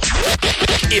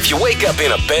If you wake up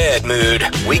in a bad mood,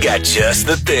 we got just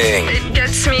the thing. It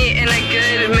gets me in a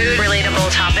good mood. Relatable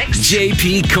topics.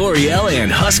 JP, Coriel, and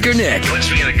Husker Nick.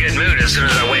 Puts me in a good mood as soon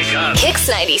as I wake up. Kicks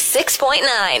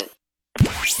 96.9.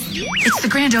 It's the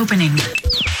grand opening.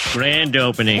 Grand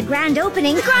opening. Grand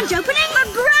opening. Grand opening.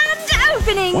 The grand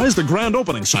opening. Why is the grand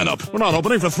opening sign up? We're not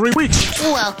opening for 3 weeks.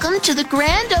 Welcome to the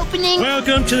grand opening.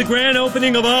 Welcome to the grand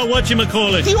opening of our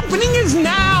whatchamacallit. The opening is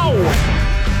now.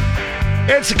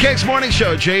 It's the Kicks Morning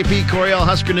Show. JP, Coriel,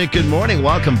 Husker Nick, good morning.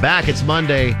 Welcome back. It's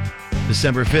Monday,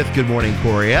 December 5th. Good morning,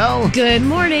 Coriel. Good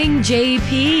morning,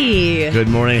 JP. Good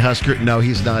morning, Husker. No,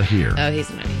 he's not here. Oh,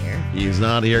 he's not here. He's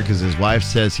not here because his wife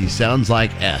says he sounds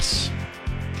like S.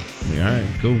 All right,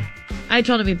 cool. I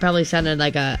told him he probably sounded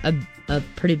like a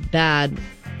pretty bad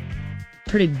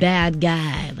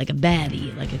guy, like a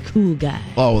baddie, like a cool guy.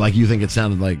 Oh, like you think it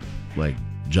sounded like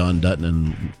John Dutton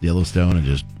in Yellowstone and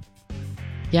just...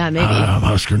 Yeah, maybe. I'm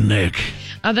Husker Nick.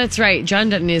 Oh, that's right. John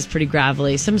Dutton is pretty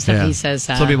gravelly. Some stuff he says.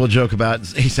 Some people joke about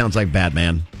he sounds like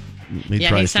Batman.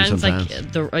 He sounds like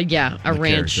a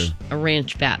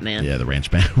ranch Batman. Yeah, the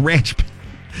ranch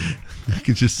I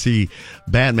could just see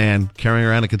Batman carrying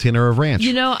around a container of ranch.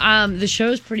 You know, the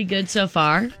show's pretty good so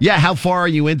far. Yeah, how far are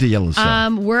you into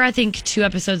Yellowstone? We're, I think, 2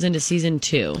 episodes into season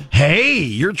 2. Hey,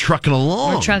 you're trucking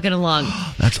along. We're trucking along.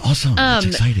 That's awesome. That's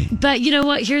exciting. But you know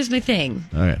what? Here's my thing.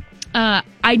 All right.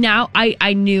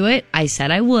 I knew it. I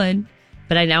said I would,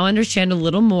 but I now understand a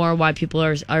little more why people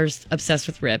are obsessed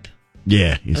with Rip.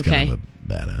 Yeah, he's kind of a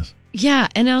badass. Yeah,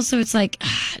 and also it's like,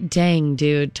 dang,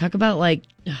 dude, talk about like,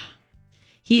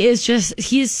 he is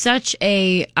such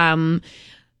a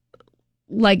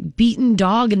like beaten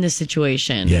dog in this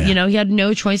situation. Yeah. You know, he had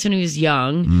no choice when he was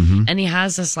young, and he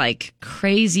has this like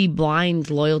crazy blind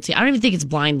loyalty. I don't even think it's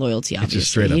blind loyalty. Obviously,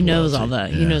 just straight up he knows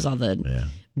loyalty. he knows all the.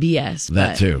 BS.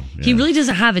 That too. Yeah. He really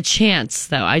doesn't have a chance,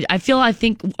 though. I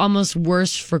think almost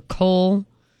worse for Cole,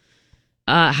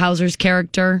 Hauser's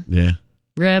character. Yeah.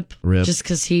 Rip. Just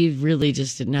because he really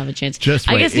just didn't have a chance.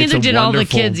 I guess neither did all the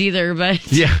kids either, but...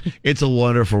 Yeah, it's a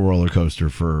wonderful roller coaster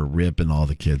for Rip and all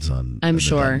the kids on I'm the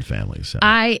sure. Dutton family. So.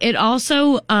 It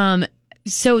also...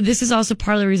 so this is also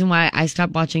part of the reason why I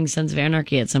stopped watching Sons of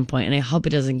Anarchy at some point, and I hope it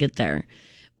doesn't get there.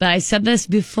 But I said this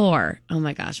before. Oh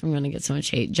my gosh, I'm going to get so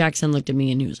much hate. Jackson looked at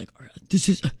me and he was like,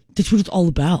 that's what it's all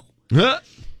about.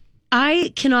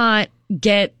 I cannot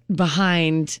get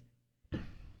behind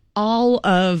all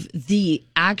of the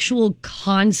actual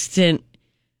constant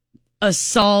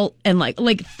assault and like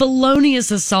felonious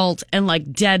assault and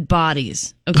like dead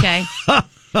bodies. Okay.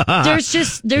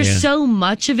 There's so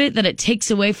much of it that it takes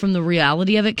away from the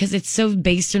reality of it because it's so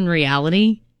based in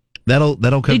reality. That'll come to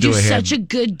a head. They do such a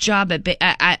good job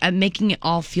at making it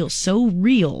all feel so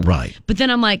real. Right. But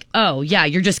then I'm like, oh, yeah,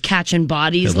 you're just catching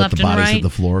bodies left and right. Hit the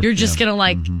floor. You're just going to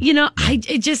like, you know, I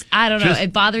don't know.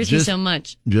 It bothers me so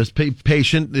much. Just be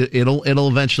patient. It'll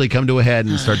eventually come to a head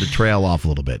and start to trail off a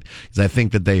little bit. Because I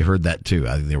think that they heard that too.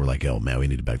 I think they were like, oh, man, we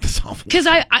need to back this off. Because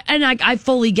I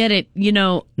fully get it, you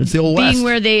know, it's the old being West.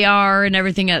 Where they are and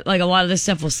everything, like a lot of this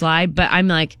stuff will slide. But I'm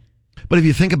like. But if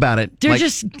you think about it. They're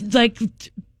just like.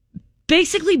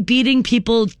 Basically beating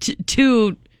people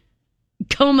to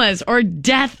comas or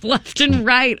death left and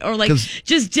right or like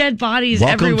just dead bodies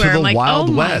everywhere. Welcome to the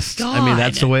Wild West. My God. I mean,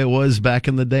 that's the way it was back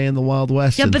in the day in the Wild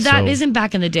West. Yeah, but that isn't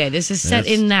back in the day. This is set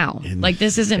in now. Like,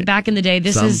 this isn't back in the day.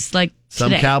 This is like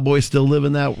some today. Cowboys still live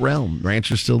in that realm.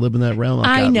 Ranchers still live in that realm.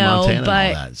 I know, Montana but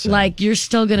and all that, so. like you're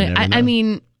still going to... I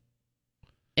mean...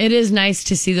 It is nice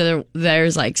to see that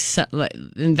there's like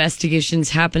investigations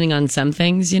happening on some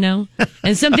things, you know,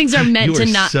 and some things are meant to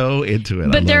not. So into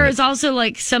it, but there is also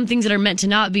like some things that are meant to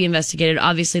not be investigated.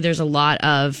 Obviously, there's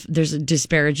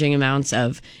disparaging amounts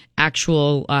of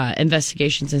actual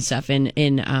investigations and stuff in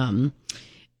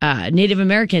Native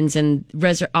Americans and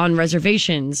on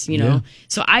reservations, you know. Yeah.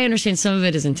 So I understand some of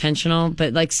it is intentional,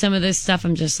 but like some of this stuff,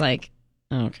 I'm just like.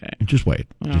 Okay. Just wait.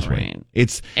 Just wait.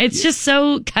 It's just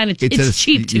so kind of it's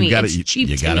cheap to me. You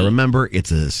got to remember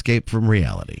it's an escape from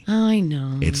reality. I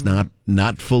know. It's not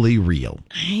fully real.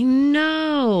 I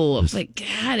know. But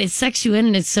God, it sucks you in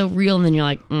and it's so real and then you're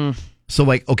like, So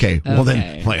like, okay, well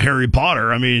then like Harry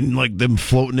Potter, I mean like them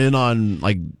floating in on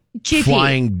like JP,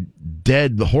 flying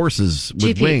dead horses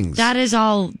with JP, wings. That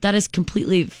is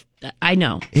completely I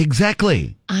know.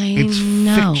 Exactly. It's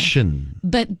fiction.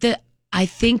 But I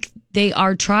think they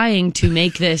are trying to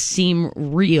make this seem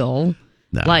real.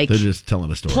 No, like they're just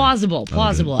telling a story. Plausible.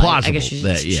 I guess you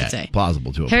should say.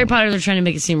 Plausible to a Harry point. Potter, they're trying to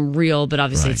make it seem real, but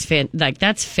obviously it's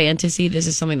that's fantasy. This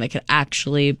is something that could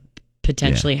actually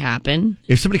potentially happen.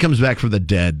 If somebody comes back from the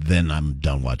dead, then I'm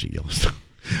done watching Yellowstone.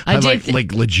 I'm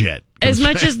like legit. As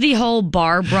much as the whole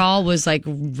bar brawl was like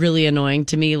really annoying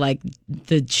to me, like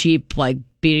the cheap like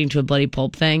beating to a bloody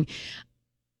pulp thing,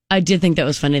 I did think that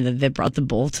was funny that they brought the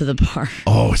bull to the bar.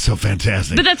 Oh, it's so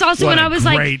fantastic. But that's also when I was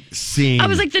great scene. I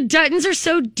was like, the Duttons are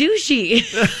so douchey.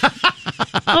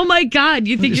 Oh my God.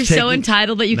 You think you're so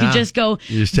entitled that you can just go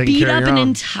beat up an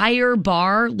entire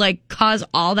bar, like cause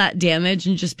all that damage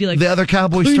and just be like, the other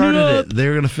Cowboys started it. They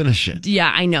were going to finish it. Yeah,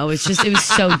 I know. It was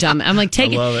so dumb. I'm like,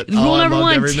 take it. Rule number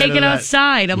one, take it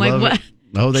outside. I'm like, what?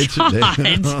 Oh, they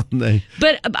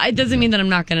But it doesn't mean that I'm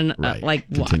not going to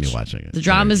continue watching it. The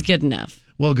drama's good enough.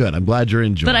 Well, good. I'm glad you're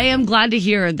enjoying it. But I am glad to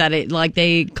hear that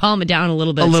they calm it down a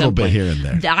little bit. A little bit here and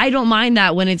there. I don't mind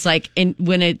that when it's like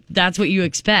that's what you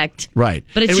expect. Right.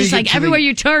 But it's just like everywhere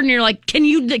you turn, you're like, can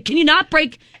you not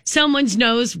break someone's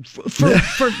nose for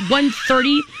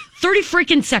 30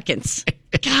 freaking seconds?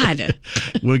 God.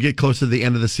 We'll get close to the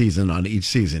end of the season. On each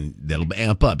season, that'll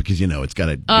amp up because it's got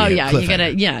to. Oh yeah, you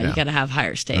gotta have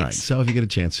higher stakes. All right, so if you get a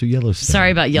chance, to Yellowstone.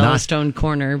 Sorry about Yellowstone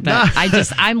Corner, but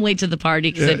I'm late to the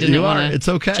party because I didn't want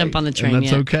to jump on the train. And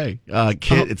that's okay.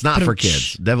 It's not for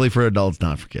kids. Definitely for adults,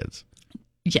 not for kids.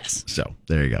 Yes. So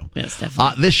there you go. Yes,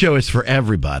 definitely. This show is for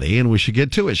everybody, and we should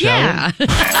get to it, shall we?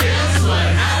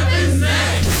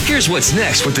 Here's what's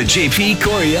next with the JP,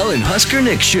 Coriel, and Husker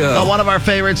Nick show. One of our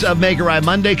favorites of Make It Right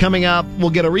Monday coming up. We'll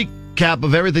get a recap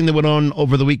of everything that went on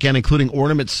over the weekend, including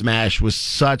Ornament Smash. Was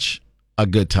such a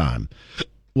good time.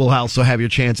 We'll also have your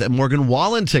chance at Morgan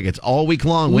Wallen tickets all week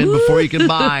long. Win before you can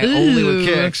buy. Only with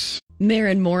Kicks.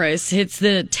 Maren Morris hits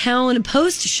the Town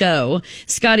Post show.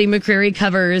 Scotty McCreery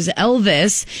covers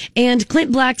Elvis. And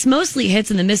Clint Black's mostly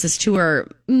hits in the Misses tour,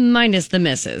 minus the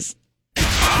Misses.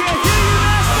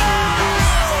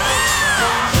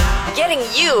 Getting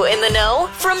you in the know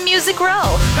from Music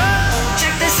Row.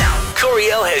 Check this out.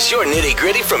 Coriel has your nitty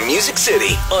gritty from Music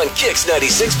City on Kicks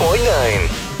 96.9.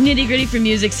 Nitty gritty from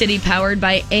Music City, powered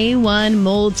by A1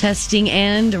 Mold Testing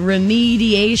and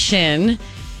Remediation.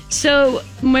 So,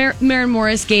 Maren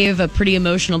Morris gave a pretty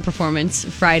emotional performance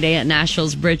Friday at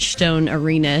Nashville's Bridgestone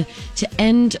Arena to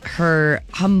end her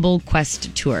Humble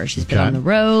Quest tour. She's been on the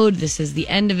road. This is the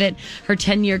end of it. Her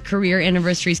 10-year career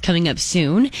anniversary is coming up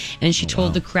soon. And she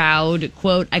told the crowd,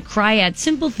 quote, "I cry at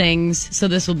simple things, so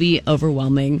this will be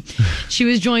overwhelming." She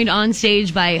was joined on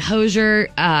stage by Hozier,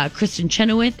 Kristen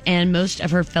Chenoweth, and most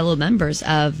of her fellow members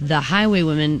of the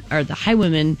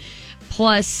Highwaywomen,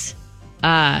 plus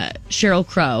Sheryl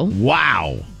Crow.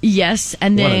 Wow. Yes,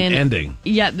 and then what an ending.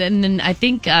 Yeah, and then I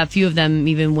think a few of them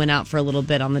even went out for a little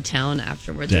bit on the town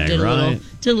afterwards. Dang, did a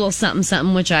little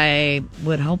something, which I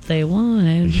would hope they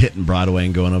would. Hitting Broadway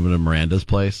and going over to Miranda's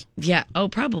place. Yeah. Oh,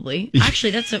 probably.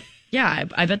 Actually,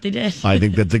 I bet they did. I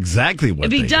think that's exactly what.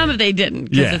 It'd be dumb did. if they didn't.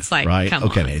 Because it's like, right. Come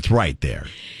okay, on. it's right there.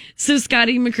 So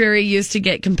Scotty McCreery used to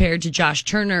get compared to Josh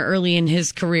Turner early in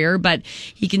his career, but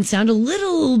he can sound a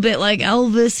little bit like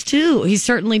Elvis, too. He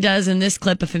certainly does in this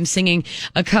clip of him singing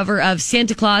a cover of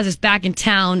Santa Claus is Back in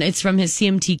Town. It's from his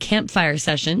CMT campfire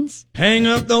sessions. Hang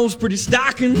up those pretty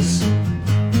stockings,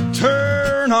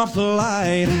 turn off the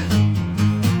light.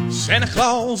 Santa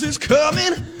Claus is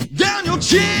coming down your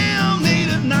chimney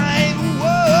tonight.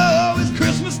 Whoa, it's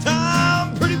Christmas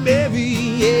time, pretty baby,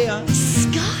 yeah.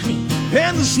 Scotty.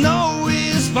 And the snow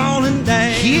is falling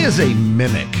down. He is a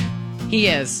mimic. He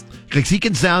is. Because he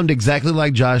can sound exactly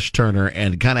like Josh Turner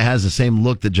and kind of has the same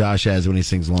look that Josh has when he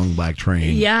sings Long Black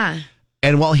Train. Yeah.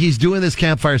 And while he's doing this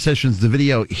campfire sessions, the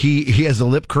video, he has a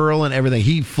lip curl and everything.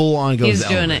 He full on goes. He's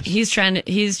doing Elvis. it. He's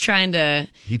trying to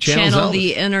channel Elvis.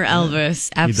 The inner Elvis.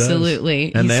 Yeah,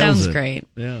 absolutely. He sounds great.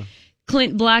 Yeah.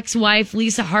 Clint Black's wife,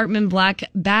 Lisa Hartman Black,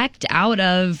 backed out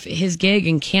of his gig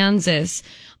in Kansas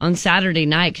on Saturday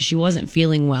night because she wasn't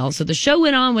feeling well. So the show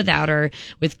went on without her,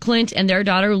 with Clint and their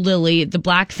daughter Lily. The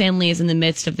Black family is in the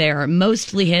midst of their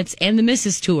Mostly Hits and the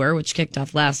Misses tour, which kicked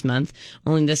off last month.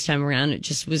 Only this time around, it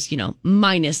just was,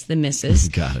 minus the Misses.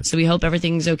 Got it. So we hope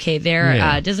everything's okay there.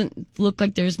 Yeah. It doesn't look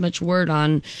like there's much word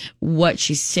on what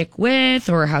she's sick with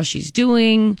or how she's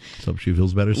doing. So she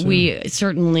feels better soon. We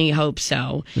certainly hope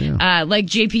so. Yeah. Like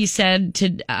JP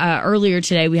said earlier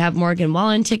today, we have Morgan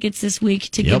Wallen tickets this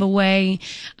week to give away.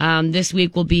 This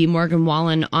week will be Morgan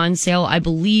Wallen on sale. I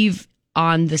believe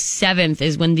on the 7th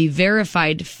is when the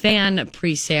verified fan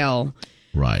pre-sale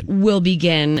will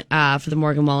begin for the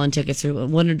Morgan Wallen tickets. So I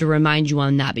wanted to remind you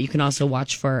on that, but you can also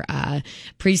watch for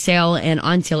pre-sale and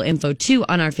on-sale info too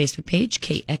on our Facebook page,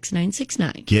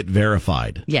 KX969. Get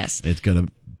verified. Yes. It's going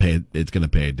to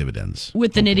pay dividends.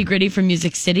 With the nitty gritty from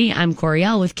Music City, I'm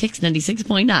Coriel with Kicks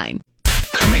 96.9.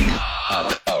 Coming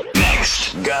up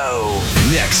next. go.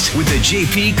 Next, with the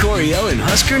JP Coriel and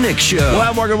Husker Nick show. We'll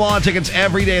have Morgan Wallen tickets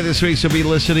every day this week, so be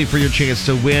listening for your chance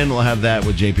to win. We'll have that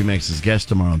with JP makes his guest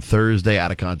tomorrow on Thursday.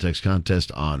 Out of context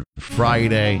contest on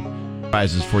Friday.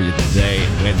 Prizes for you today,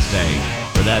 Wednesday,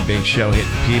 for that big show hit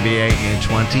PBA in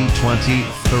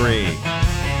 2023.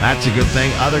 That's a good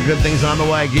thing. Other good things on the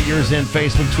way. Get yours in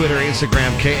Facebook, Twitter,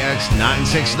 Instagram,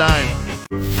 KX969.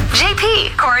 JP,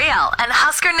 Coriel, and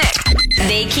Husker Nick.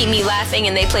 They keep me laughing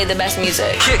and they play the best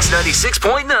music. Kicks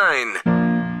 96.9.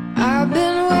 I've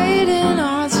been waiting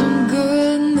on some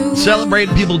good news.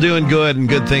 Celebrating people doing good and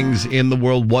good things in the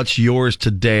world. What's yours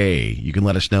today? You can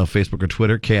let us know, Facebook or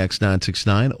Twitter,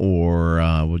 KX969, or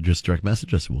we'll just direct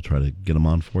message us. We'll try to get them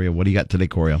on for you. What do you got today,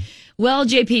 Coriel? Well,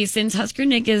 JP, since Husker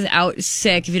Nick is out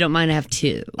sick, if you don't mind, I have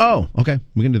two. Oh, okay.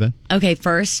 We can do that. Okay,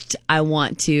 first, I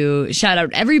want to shout out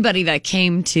everybody that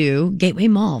came to Gateway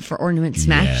Mall for Ornament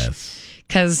Smash. Yes.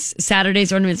 Because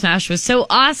Saturday's Ornament Smash was so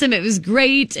awesome. It was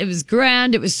great. It was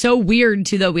grand. It was so weird,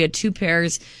 too, though. We had 2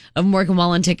 pairs of Morgan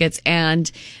Wallen tickets,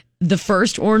 and the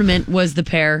first ornament was the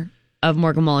pair of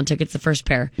Morgan Wallen tickets, the first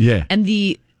pair. Yeah. And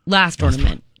the last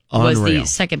ornament was Unreal. the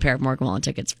second pair of Morgan Wallen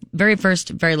tickets. Very first,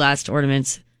 very last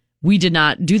ornaments. We did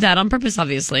not do that on purpose,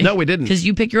 obviously. No, we didn't. Because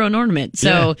you pick your own ornament.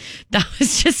 So that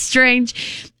was just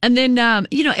strange. And then,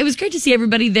 it was great to see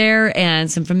everybody there and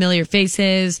some familiar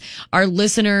faces, our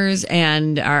listeners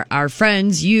and our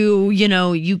friends.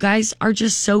 You guys are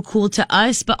just so cool to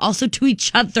us, but also to each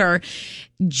other.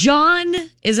 John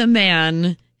is a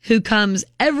man who comes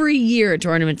every year to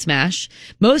Ornament Smash.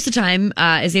 Most of the time,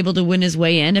 is able to win his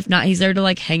way in. If not, he's there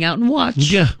to hang out and watch.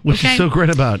 Yeah, which is so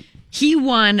great about. He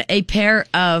won a pair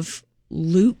of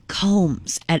Luke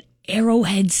Combs at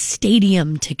Arrowhead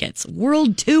Stadium tickets,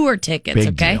 World Tour tickets. Big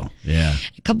okay. deal. Yeah.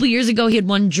 A couple of years ago, he had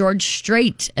won George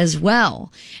Strait as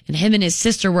well. And him and his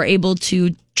sister were able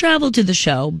to travel to the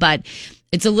show, but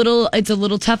it's a little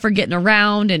tougher getting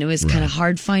around, and it was kind of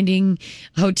hard finding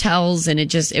hotels, and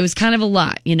it was kind of a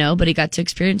lot, but he got to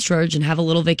experience George and have a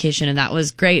little vacation, and that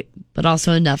was great, but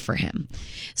also enough for him.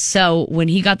 So when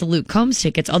he got the Luke Combs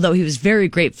tickets, although he was very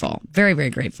grateful, very, very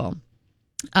grateful,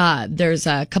 there's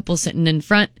a couple sitting in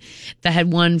front that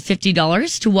had won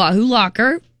 $50 to Wahoo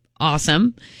Locker.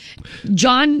 Awesome.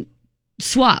 John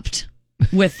swapped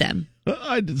with them.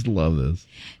 I just love this.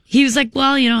 He was like,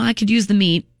 well, I could use the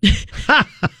meat. I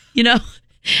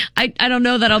don't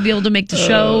know that I'll be able to make the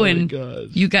show, and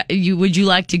would you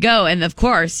like to go? And of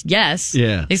course, yes.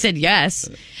 Yeah. They said yes,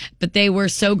 but they were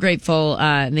so grateful,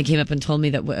 and they came up and told me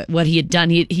that what he had done,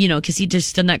 because he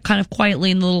just done that kind of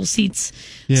quietly in the little seats.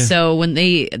 Yeah. So when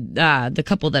the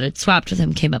couple that had swapped with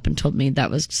him came up and told me,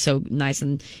 that was so nice,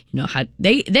 and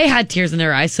they had tears in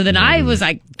their eyes. So then I was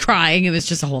crying. It was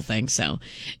just a whole thing. So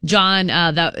John,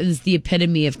 that is the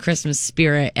epitome of Christmas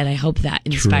spirit, and I hope that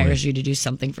inspires you to do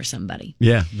something for somebody.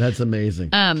 Yeah, that's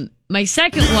amazing. My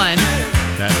second one,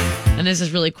 and this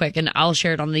is really quick, and I'll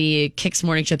share it on the Kicks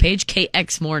Morning Show page,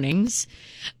 KX Mornings.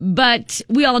 But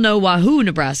we all know Wahoo,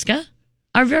 Nebraska.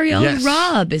 Our very own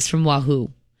Rob is from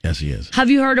Wahoo. Yes, he is. Have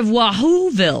you heard of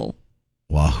Wahooville?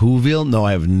 Wahooville? No,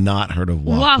 I have not heard of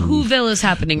Wahoo. Wahooville is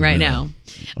happening right now.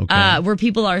 Okay. Where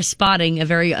people are spotting a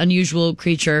very unusual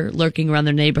creature lurking around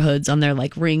their neighborhoods on their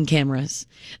Ring cameras.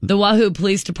 The Wahoo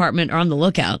Police Department are on the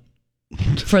lookout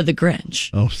for the Grinch.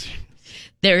 Oh,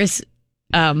 there's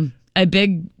a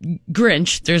big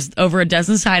Grinch. There's over a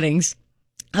dozen sightings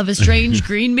of a strange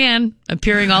green man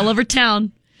appearing all over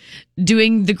town,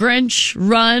 doing the Grinch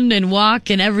run and walk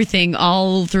and everything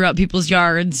all throughout people's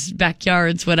yards,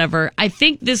 backyards, whatever. I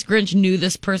think this Grinch knew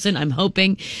this person. I'm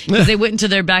hoping, because they went into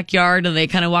their backyard and they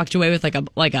kind of walked away with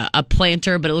a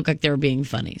planter, but it looked like they were being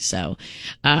funny. So,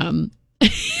 I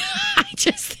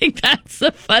just think that's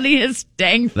the funniest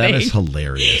dang thing. That is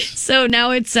hilarious. So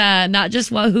now it's not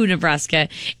just Wahoo, Nebraska.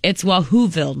 It's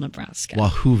Wahooville, Nebraska.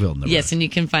 Wahooville, Nebraska. Yes, and you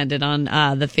can find it on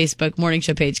the Facebook morning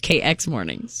show page, KX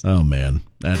Mornings. Oh, man.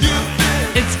 That's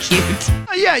it's cute.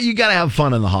 Yeah, you got to have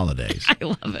fun in the holidays. I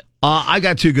love it. I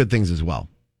got 2 good things as well.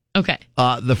 Okay.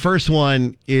 The first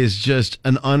one is just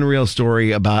an unreal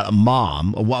story about a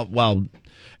mom.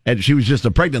 And she was just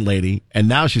a pregnant lady, and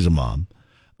now she's a mom.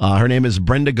 Her name is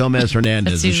Brenda Gomez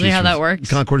Hernandez. That's usually how that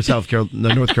works. Concord,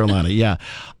 North Carolina. Yeah.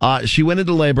 She went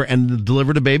into labor and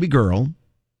delivered a baby girl,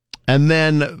 and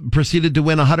then proceeded to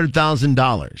win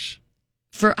 $100,000.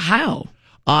 For how?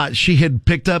 She had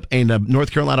picked up a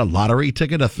North Carolina lottery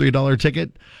ticket, a $3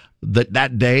 ticket,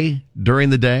 that day,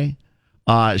 during the day.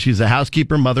 She's a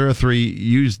housekeeper, mother of 3,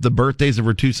 used the birthdays of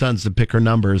her 2 sons to pick her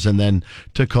numbers, and then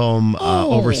took home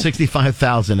over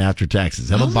 $65,000 after taxes.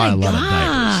 That'll buy a lot of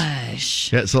diapers.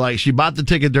 gosh. Yeah, so like she bought the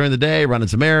ticket during the day, running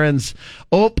some errands.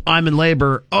 Oh, I'm in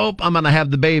labor. Oh, I'm going to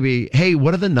have the baby. Hey,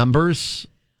 what are the numbers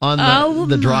on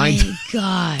the drawing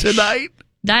gosh. tonight?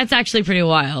 That's actually pretty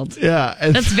wild. Yeah.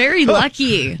 That's very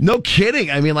lucky. No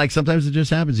kidding. I mean, like sometimes it just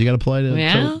happens. You got to play to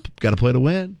win. Gotta play to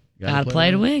win. Gotta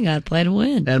play to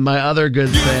win. And my other good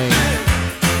thing,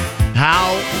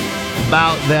 how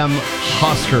about them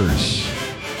Huskers?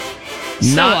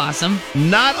 So awesome.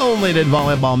 Not only did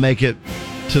volleyball make it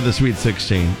to the Sweet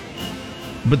 16,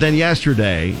 but then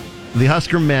yesterday, the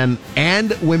Husker men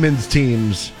and women's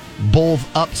teams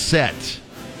both upset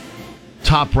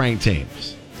top-ranked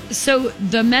teams. So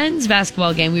the men's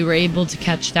basketball game, we were able to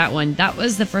catch that one. That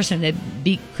was the first time they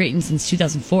beat Creighton since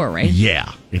 2004, right?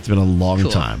 Yeah, it's been a long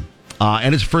time.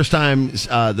 And it's the first time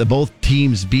that both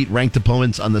teams beat ranked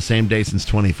opponents on the same day since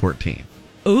 2014.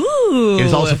 Ooh.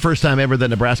 It's also the first time ever that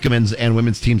Nebraska men's and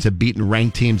women's teams have beaten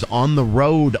ranked teams on the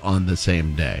road on the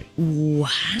same day. Wow.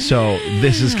 So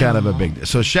this is kind of a big...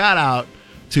 So shout out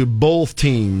to both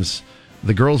teams.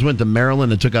 The girls went to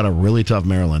Maryland and took out a really tough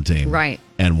Maryland team. Right.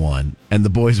 And won. And the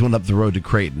boys went up the road to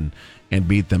Creighton and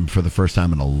beat them for the first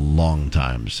time in a long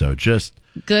time. So just...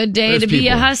 Good day to be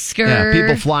a Husker. Yeah,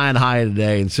 people flying high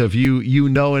today. And so if you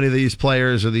know any of these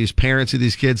players or these parents of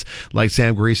these kids, like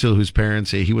Sam Griesel, whose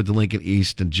parents, he went to Lincoln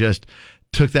East and just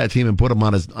took that team and put them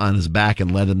on his back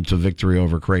and led them to victory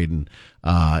over Creighton.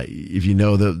 If you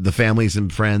know the families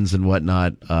and friends and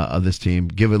whatnot of this team,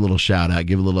 give it a little shout out,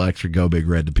 give a little extra go Big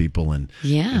Red to people. And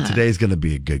today's going to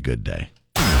be a good day.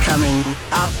 Coming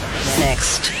up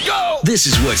next. Go! This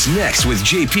is What's Next with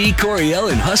JP,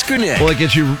 Coriel, and Husker Nick. Well, it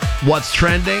gets you What's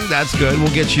Trending. That's good.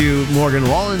 We'll get you Morgan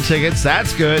Wallen tickets.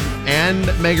 That's good. And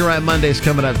Mega Ride Monday's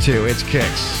coming up, too. It's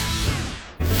Kicks.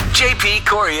 JP,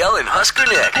 Coriel, and Husker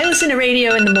Nick. I listen to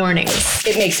radio in the mornings.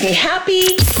 It makes me happy.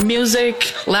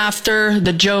 Music, laughter,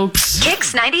 the jokes.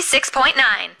 Kicks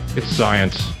 96.9. It's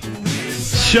science.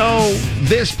 So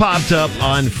this popped up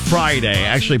on Friday.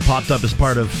 Actually popped up as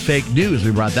part of fake news.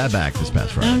 We brought that back this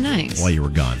past Friday. Oh, nice. While you were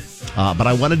gone. But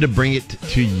I wanted to bring it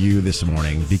to you this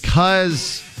morning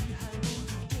because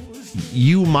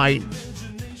you might...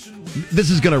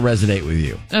 This is going to resonate with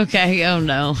you. Okay. Oh,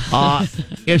 no.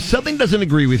 If something doesn't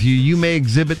agree with you, you may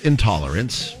exhibit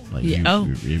intolerance. Like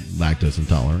lactose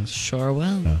intolerance. Sure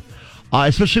will.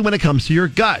 Especially when it comes to your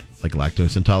gut, like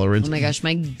lactose intolerance. Oh my gosh,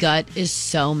 my gut is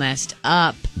so messed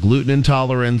up. Gluten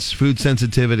intolerance, food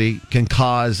sensitivity can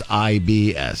cause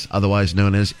IBS, otherwise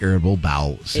known as irritable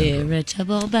bowel syndrome.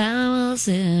 Irritable bowel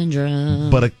syndrome.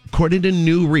 But according to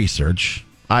new research,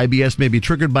 IBS may be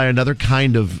triggered by another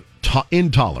kind of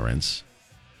intolerance.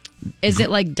 Is it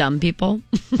like dumb people?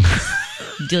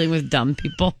 Dealing with dumb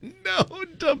people? No,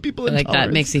 dumb people like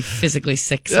that makes me physically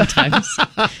sick sometimes.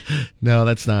 No,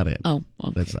 that's not it. Oh,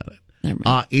 okay. That's not it. Never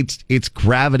mind. It's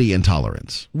gravity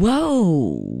intolerance.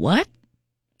 Whoa, what?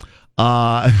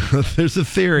 There's a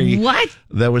theory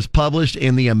that was published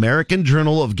in the American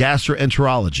Journal of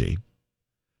Gastroenterology,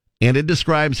 and it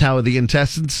describes how the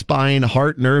intestines, spine,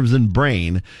 heart, nerves, and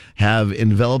brain have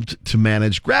enveloped to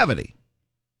manage gravity.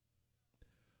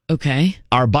 Okay.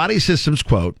 Our body systems,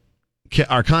 quote,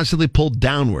 are constantly pulled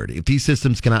downward. If these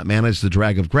systems cannot manage the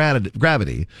drag of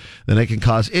gravity, then it can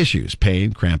cause issues: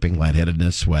 pain, cramping,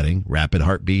 lightheadedness, sweating, rapid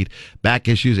heartbeat, back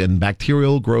issues, and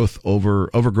bacterial growth,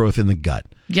 overgrowth in the gut.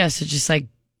 Yes, it's just like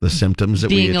the symptoms that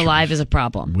being alive is a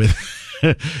problem. Great.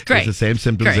 It's the same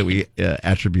symptoms that we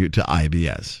attribute to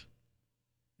IBS.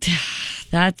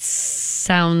 That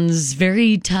sounds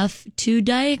very tough to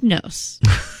diagnose.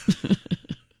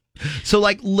 So,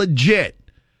 like, legit.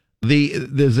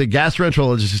 There's a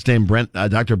gastroenterologist named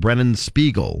Dr. Brennan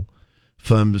Spiegel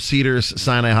from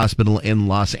Cedars-Sinai Hospital in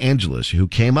Los Angeles who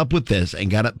came up with this and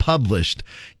got it published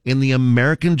in the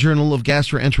American Journal of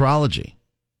Gastroenterology,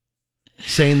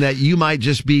 saying that you might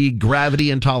just be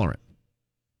gravity intolerant.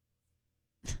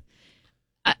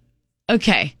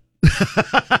 Okay.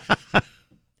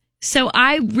 So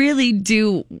I really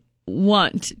do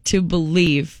want to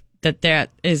believe that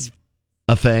is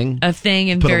a thing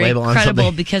and very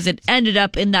credible because it ended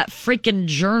up in that freaking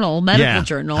medical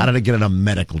journal. How did it get in a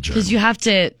medical journal? Because you have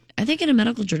to, I think in a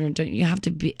medical journal, don't you have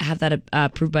to have that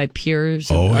approved by peers?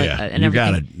 And you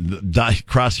got to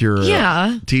cross your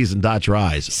T's and dot your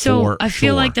I's. So I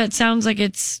feel like that sounds like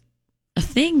it's a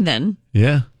thing then.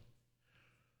 Yeah.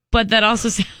 But that also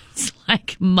sounds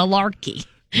like malarkey.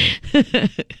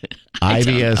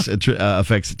 IBS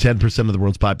affects 10% of the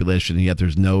world's population, and yet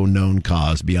there's no known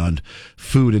cause beyond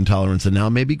food intolerance, and now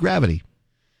maybe gravity.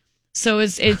 So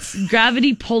it's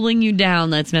gravity pulling you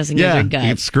down that's messing with your gut.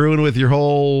 It's screwing with your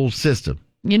whole system.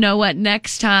 You know what?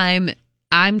 Next time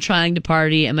I'm trying to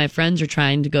party and my friends are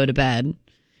trying to go to bed,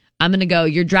 I'm going to go,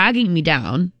 you're dragging me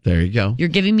down. There you go. You're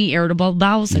giving me irritable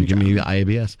bowel syndrome. You're giving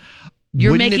me IBS.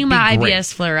 You're Wouldn't making it my be great?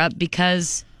 IBS flare up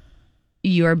because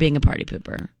you are being a party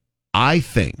pooper. I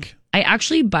think. I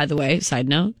actually, by the way, side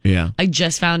note, I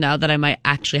just found out that I might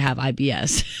actually have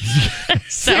IBS.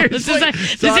 So this is I'm not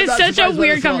such a surprised by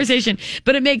weird this at all. conversation,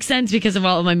 but it makes sense because of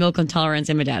all of my milk intolerance,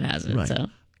 and my dad has it. Right. So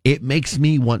It makes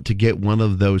me want to get one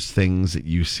of those things that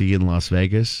you see in Las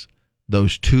Vegas,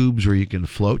 those tubes where you can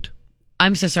float.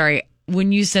 I'm so sorry.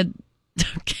 When you said,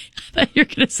 okay, I thought you were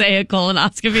going to say a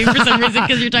colonoscopy for some reason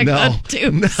because you're talking about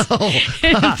tubes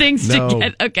and things to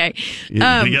get. Okay, You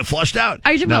get flushed out.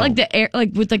 Are you talking about like the air,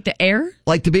 like with like the air,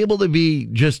 Like to be able to be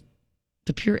just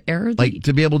the pure air, like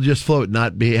to be able to just float,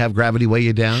 not have gravity weigh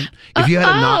you down. If you had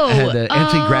an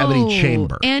anti-gravity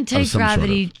chamber, of some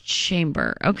anti-gravity sort of.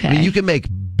 chamber. Okay, I mean, you can make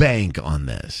bank on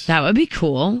this. That would be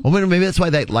cool. Well, maybe that's why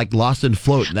that like Lost and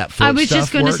Float and that float I was stuff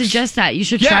just going to works. suggest that you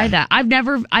should try that. I've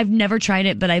never tried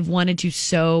it, but I've wanted to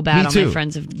so bad. Me All too. my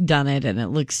friends have done it, and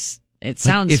it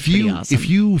sounds if pretty you awesome. if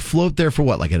you float there for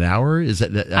what, like an hour? Is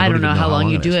that I don't know how long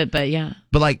you it do is. it, but yeah.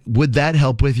 But like, would that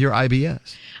help with your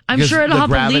IBS? I'm Because sure it'll the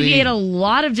help gravity- alleviate a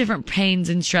lot of different pains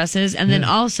and stresses, and then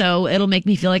also it'll make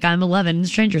me feel like I'm 11 in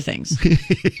Stranger Things.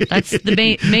 That's the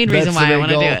main reason That's why the I main want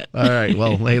to goal. do it. All right.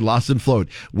 Well, hey, Lost and Float.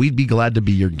 We'd be glad to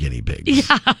be your guinea pigs.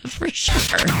 Yeah, for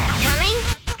sure.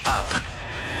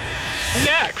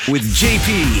 Next. With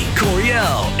JP,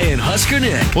 Coriel, and Husker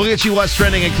Nick. We'll get you what's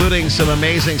trending, including some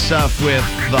amazing stuff with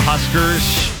the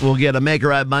Huskers. We'll get a Make It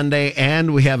Right Monday,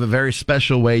 and we have a very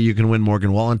special way you can win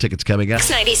Morgan Wallen tickets coming up.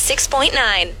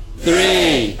 96.9.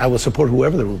 I will support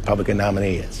whoever the Republican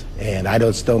nominee is. And I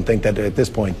just don't think that at this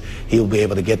point he will be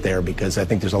able to get there because I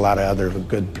think there's a lot of other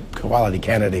good quality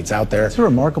candidates out there. It's a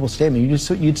remarkable statement.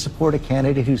 You'd support a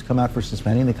candidate who's come out for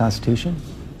suspending the Constitution?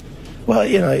 Well,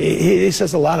 you know, he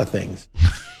says a lot of things.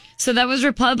 So that was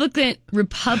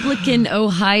Republican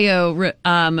Ohio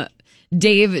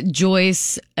Dave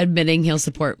Joyce admitting he'll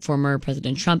support former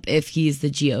President Trump if he's the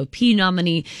GOP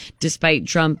nominee, despite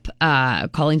Trump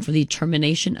calling for the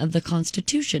termination of the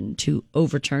Constitution to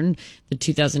overturn the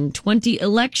 2020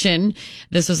 election.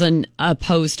 This was a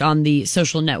post on the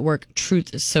social network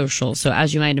Truth Social. So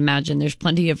as you might imagine, there's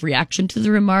plenty of reaction to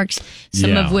the remarks,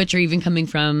 some of which are even coming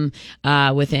from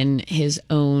within his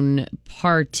own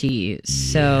party.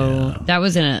 So that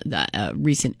was in a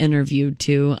recent interview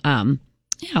too.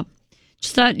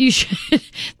 Just thought you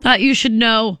should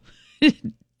know.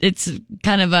 It's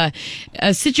kind of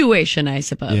a situation, I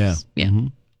suppose. Yeah.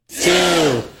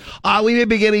 Mm-hmm. We may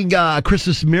be getting a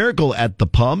Christmas miracle at the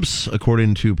pumps,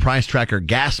 according to Price Tracker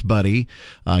Gas Buddy.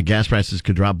 Gas prices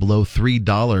could drop below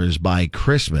 $3 by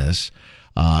Christmas.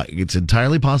 It's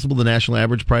entirely possible the national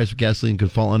average price of gasoline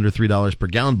could fall under $3 per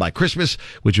gallon by Christmas,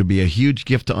 which would be a huge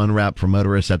gift to unwrap for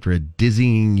motorists after a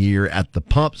dizzying year at the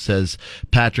pump, says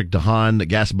Patrick DeHaan,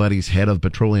 Gas Buddy's head of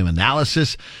petroleum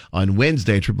analysis. On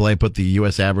Wednesday, AAA put the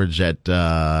U.S. average at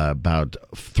about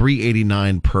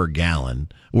 $3.89 per gallon.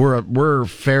 We're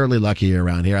fairly lucky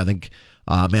around here. I think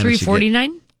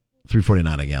 $3.49?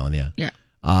 $3.49 a gallon, yeah. Yeah.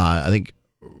 I think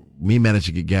we managed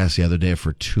to get gas the other day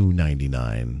for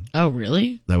 $2.99. Oh,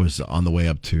 really? That was on the way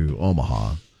up to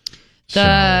Omaha.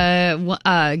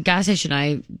 The gas station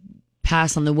I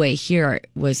passed on the way here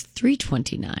was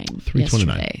 $3.29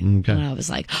 yesterday. Okay. And I was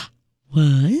like,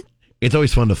 what? It's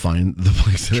always fun to find the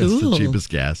place that has the Cool. cheapest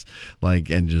gas,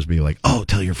 and just be like, "Oh,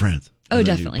 tell your friends." Oh, And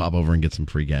then definitely. You pop over and get some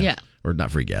free gas. Yeah. Or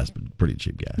not free gas, but pretty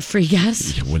cheap gas. Free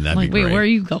gas? Yeah, wouldn't that Like, be wait, great? where are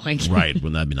you going? Right.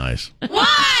 Wouldn't that be nice?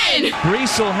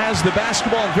 Riesel has the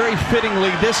basketball, and very fittingly,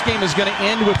 this game is going to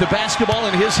end with the basketball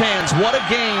in his hands. What a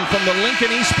game from the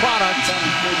Lincoln East product.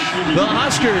 The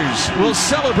Huskers will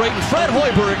celebrate. Fred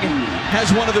Hoiberg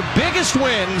has one of the biggest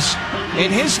wins in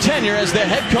his tenure as the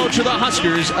head coach of the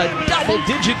Huskers, a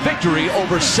double-digit victory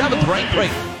over 7th-ranked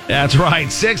Creighton. That's right.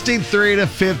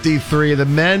 63-53. The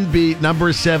men beat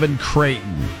number 7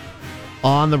 Creighton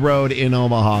on the road in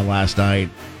Omaha last night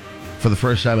for the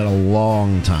first time in a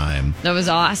long time. That was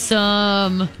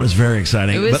awesome. It was very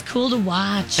exciting. It was But- cool to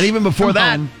watch. And even before From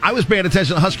that, home. I was paying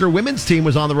attention. The Husker women's team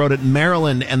was on the road at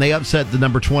Maryland, and they upset the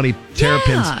number 20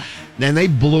 Terrapins. And they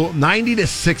blew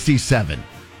 90-67.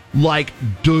 Like,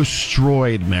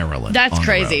 destroyed Maryland. That's on the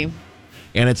crazy. road.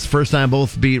 And it's the first time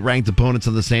both beat ranked opponents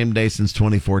on the same day since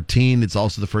 2014. It's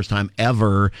also the first time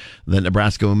ever that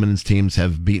Nebraska women's teams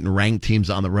have beaten ranked teams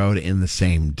on the road in the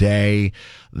same day.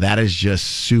 That is just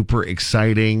super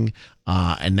exciting.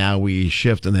 And now we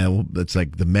shift, and then it's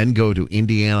like the men go to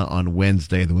Indiana on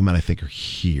Wednesday. The women, I think, are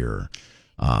here.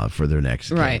 for their next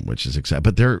game, Right. which is exciting.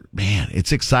 But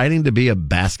it's exciting to be a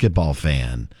basketball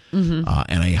fan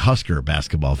and a Husker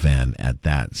basketball fan at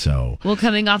that. So, Well,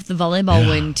 coming off the volleyball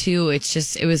win too,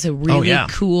 it was a really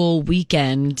cool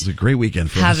weekend. it's a great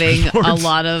weekend for Having Husker a sports.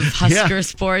 lot of Husker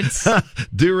sports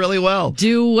do really well.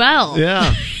 do well.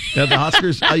 Yeah. The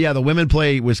Huskers, the women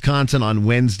play Wisconsin on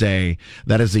Wednesday.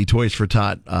 That is the Toys for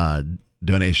Tot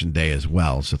donation day as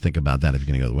well. So think about that if you're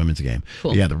going to go to the women's game.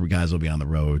 Cool. But yeah, the guys will be on the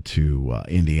road to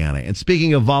Indiana. And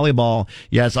speaking of volleyball,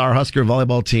 yes, our Husker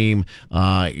volleyball team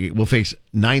will face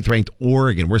 9th-ranked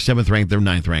Oregon. We're 7th ranked. They're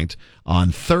 9th ranked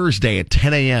on Thursday at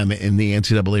 10 a.m. in the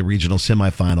NCAA regional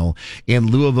semifinal in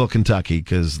Louisville, Kentucky,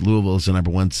 because Louisville is the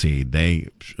number 1 seed. I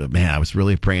was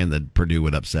really praying that Purdue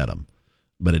would upset them,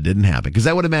 but it didn't happen because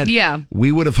that would have meant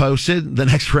we would have hosted the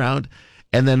next round,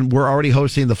 and then we're already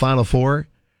hosting the Final Four.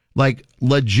 Like,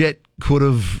 legit could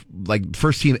have, like,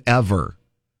 first team ever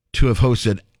to have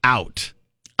hosted out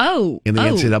in the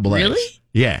NCAA. Really?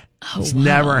 Yeah. It's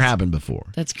never happened before.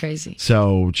 That's crazy.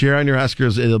 So cheer on your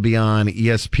Huskers. It'll be on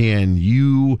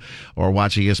ESPNU or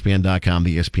watch ESPN.com,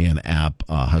 the ESPN app,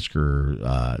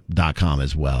 Husker.com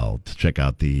as well to check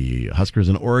out the Huskers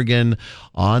in Oregon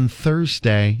on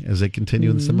Thursday as they continue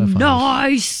in the semifinals.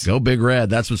 Nice. Go Big Red.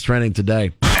 That's what's trending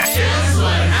today.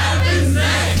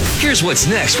 Here's what's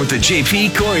next with the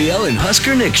JP, Coriel, and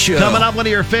Husker Nick show. Coming up, one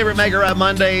of your favorite Mega Rap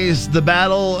Mondays, the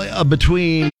battle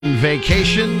between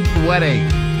vacation and wedding.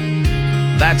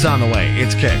 That's on the way.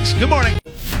 It's Kicks. Good morning.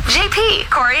 JP,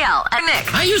 Coriel, and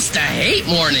Nick. I used to hate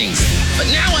mornings, but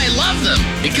now I love them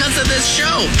because of this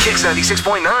show. Kicks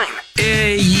 96.9.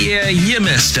 Yeah, you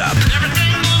messed up.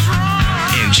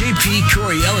 And JP,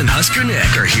 Coriel, and Husker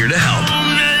Nick are here to help.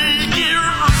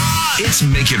 It's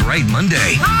Make It Right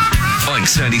Monday on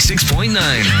 96.9.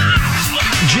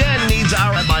 Jen needs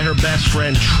our by her best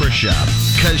friend Trisha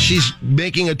because she's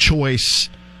making a choice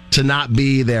to not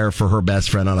be there for her best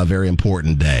friend on a very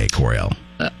important day, Coriel.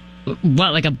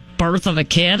 What, like a birth of a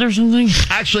kid or something?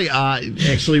 Actually,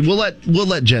 we'll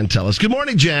let Jen tell us. Good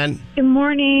morning, Jen. Good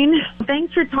morning.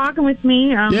 Thanks for talking with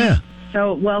me.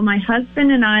 So, my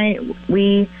husband and I,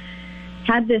 we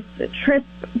had this trip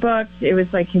booked. It was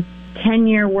like his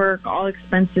 10-year work, all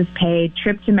expenses paid,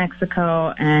 trip to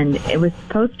Mexico, and it was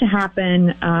supposed to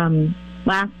happen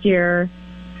last year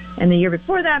and the year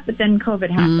before that, but then COVID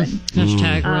happened.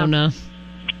 Hashtag Rona.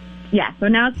 Yeah, so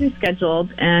now it's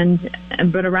rescheduled,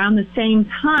 but around the same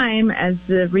time as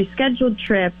the rescheduled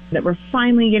trip that we're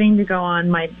finally getting to go on,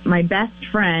 my best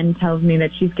friend tells me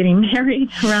that she's getting married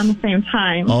around the same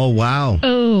time. Oh, wow.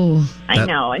 Oh. I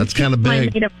know. That's kind of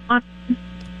big. Maid of honor.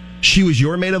 She was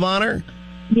your maid of honor?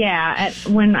 Yeah,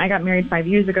 when I got married 5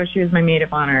 years ago, she was my maid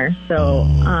of honor. So,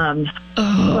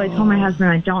 so I told my husband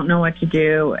I don't know what to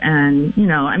do, and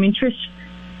Trish,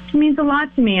 she means a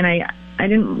lot to me, and I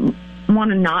didn't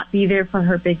want to not be there for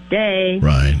her big day.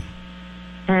 Right.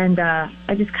 And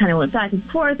I just kind of went back and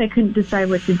forth. I couldn't decide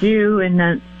what to do, and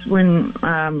that's when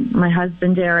my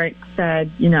husband Derek said,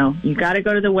 you got to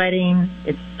go to the wedding.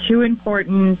 It's too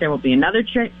important. There will be another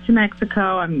trip to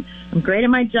Mexico. I'm great at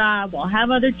my job. I'll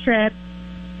have other trips.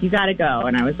 You got to go.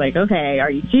 And I was like, okay, are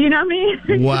you cheating on me?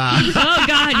 Wow. Oh,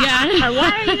 God, yeah.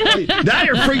 What? Now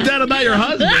you're freaked out about your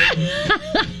husband.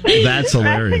 That's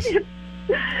hilarious.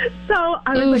 So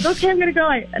I was like, okay, I'm going to go.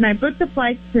 And I booked the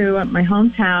flight to my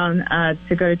hometown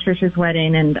to go to Trisha's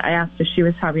wedding. And I asked if she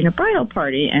was having a bridal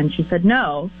party. And she said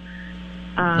no.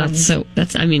 I don't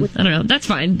know. That's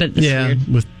fine, but it's weird.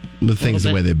 With things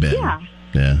the way they've been.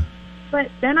 Yeah. But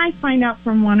then I find out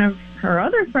from one of her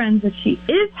other friends that she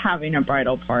is having a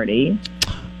bridal party.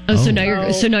 So now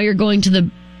you're going to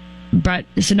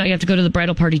so now you have to go to the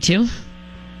bridal party too?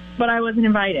 But I wasn't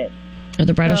invited. Or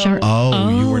the bridal shower?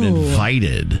 You weren't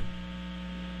invited.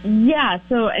 Yeah,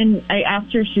 so and I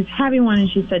asked her if she's having one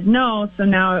and she said no, so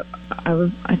now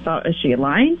I thought, is she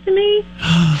lying to me?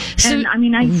 And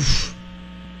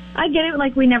I get it,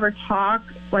 like we never talk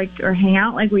or hang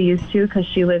out like we used to because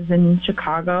she lives in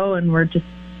Chicago and we're just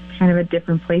kind of at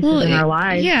different places in our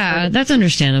lives. Yeah, that's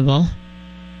understandable.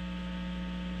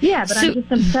 Yeah, but I'm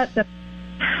just upset that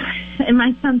it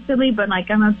might sound silly, but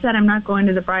I'm upset I'm not going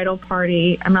to the bridal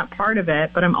party. I'm not part of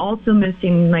it, but I'm also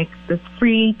missing this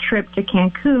free trip to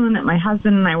Cancun that my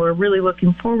husband and I were really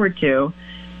looking forward to.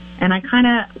 And I kind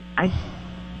of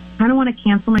want to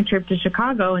cancel my trip to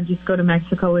Chicago and just go to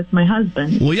Mexico with my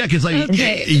husband. Well, yeah, because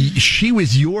she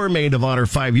was your maid of honor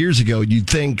 5 years ago. You'd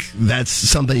think that's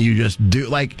something you just do.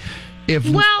 Not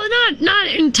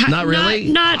entirely. Not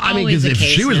really. Not I mean, always because if the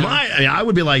case, she was I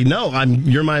would be like, no,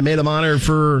 you're my maid of honor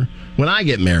for when I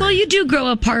get married. Well, you do grow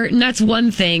apart, and that's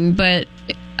one thing. But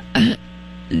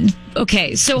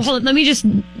okay, so hold on. Let me just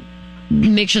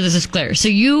make sure this is clear. So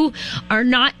you are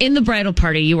not in the bridal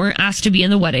party. You weren't asked to be in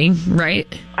the wedding, right?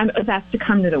 I was asked to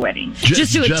come to the wedding.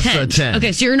 Just to attend.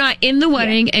 Okay, so you're not in the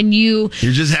wedding, and you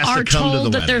just asked are to come to told the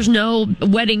that wedding. there's no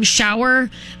wedding shower,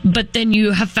 but then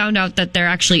you have found out that there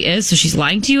actually is. So she's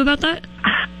lying to you about that?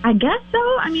 I guess so.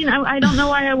 I mean, I don't know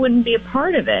why I wouldn't be a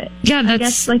part of it. Yeah, I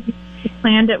guess like she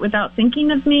planned it without thinking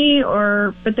of me,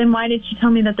 but then why did she tell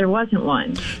me that there wasn't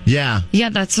one? Yeah. Yeah,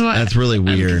 that's what That's really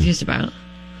weird. I'm confused about.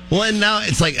 Well, and now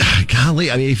it's like, golly,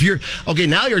 I mean, if you're, okay,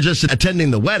 now you're just attending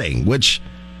the wedding, which,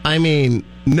 I mean,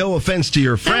 no offense to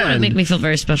your That wouldn't friend. make me feel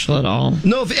very special at all.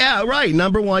 No, yeah, right.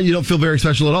 Number one, you don't feel very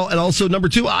special at all. And also, number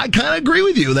two, I kind of agree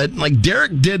with you that, like,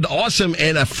 Derek did awesome,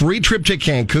 and a free trip to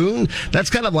Cancun, that's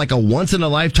kind of like a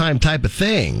once-in-a-lifetime type of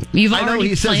thing. You've I know already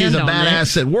he says he's a planned on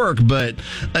badass at work, but,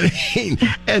 I mean,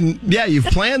 and yeah, you've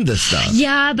planned this stuff.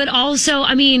 Yeah, but also,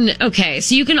 I mean, okay,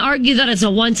 so you can argue that it's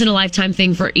a once-in-a-lifetime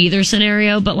thing for either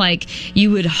scenario, but, like, you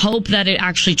would hope that it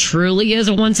actually truly is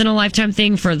a once-in-a-lifetime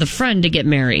thing for the friend to get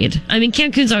married. I mean,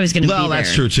 Cancun's always going to be there. Well,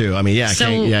 that's true, too. I mean, yeah, So-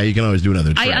 you can always do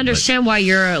another trip. I understand why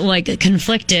you're, like,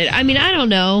 conflicted. I mean, I don't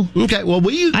know. Okay, well,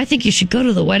 I think you should go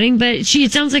to the wedding, but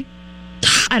it sounds like,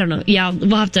 I don't know. Yeah,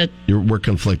 we'll have to. We're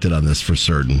conflicted on this for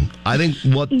certain. I think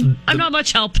I'm not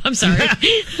much help. I'm sorry.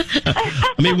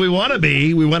 I mean, we want to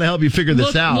be. We want to help you figure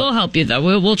this out. We'll help you, though.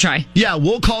 We'll try. Yeah,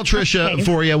 we'll call Trisha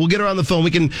for you. We'll get her on the phone.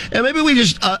 We can, and maybe we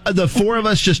just, the four of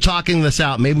us just talking this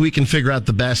out, maybe we can figure out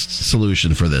the best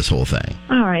solution for this whole thing.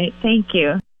 All right. Thank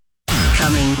you.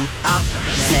 Coming up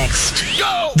next.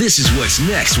 Go! This is What's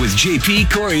Next with JP,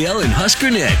 Coriel, and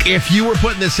Husker Nick. If you were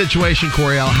put in this situation,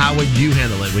 Coriel, how would you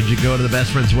handle it? Would you go to the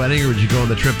best friend's wedding, or would you go on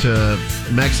the trip to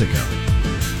Mexico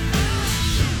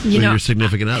with your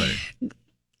significant other?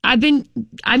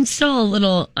 I'm still a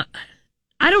little,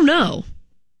 I don't know.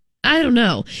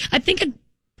 I think I'd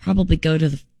probably go to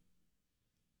the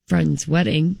friend's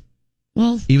wedding.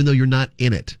 Well, even though you're not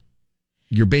in it,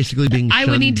 you're basically being shunned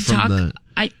I would need to from talk. the...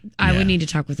 I would need to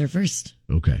talk with her first.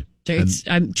 Okay.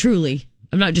 I'm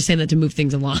not just saying that to move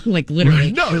things along, like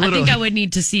literally. No, literally. I think I would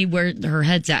need to see where her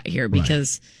head's at here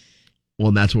because. Well,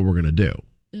 and that's what we're going to do.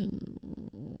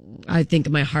 I think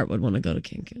my heart would want to go to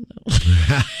Cancun,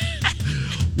 though.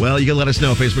 Well, you can let us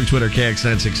know, Facebook, Twitter,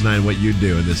 KX969, what you'd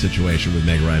do in this situation with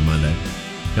Meg Ryan Monday.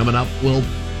 Coming up, we'll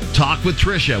talk with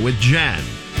Trisha, with Jen,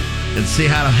 and see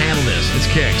how to handle this. It's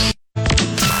Kicks.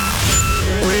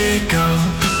 Wake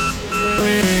up.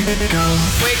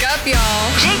 Wake up, y'all.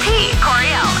 JP,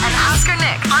 Coriel, and Husker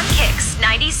Nick on Kicks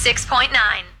 96.9.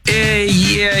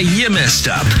 Yeah, you messed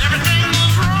up.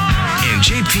 And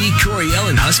JP, Coriel,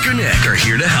 and Husker Nick are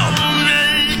here to help.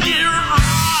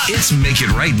 It's Make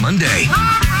It Right Monday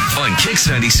on Kicks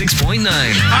 96.9. All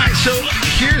right, so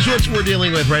here's what we're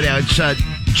dealing with right now. It's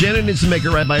Jenna needs to make it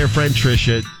right by her friend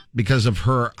Trisha because of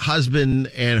her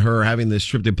husband and her having this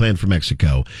trip they planned for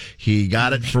Mexico. He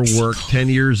got it for work, 10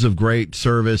 years of great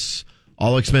service,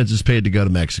 all expenses paid to go to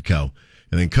Mexico.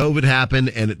 And then COVID happened,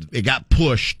 and it got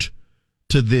pushed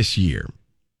to this year.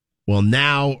 Well,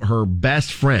 now her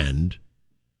best friend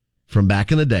from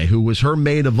back in the day, who was her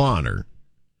maid of honor,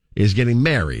 is getting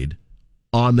married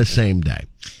on the same day.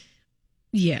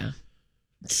 Yeah.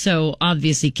 So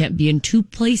obviously can't be in two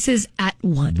places at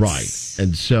once. Right.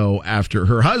 And so after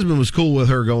her husband was cool with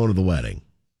her going to the wedding,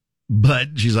 but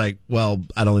she's like, well,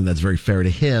 I don't think that's very fair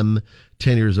to him.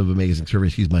 10 years of amazing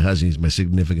service. He's my husband. He's my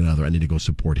significant other. I need to go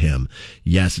support him.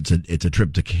 Yes, it's a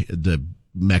trip to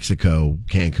Mexico,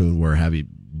 Cancun, where have you,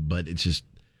 but it's just,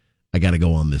 I got to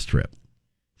go on this trip.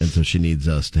 And so she needs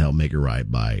us to help make it right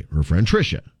by her friend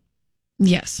Trisha.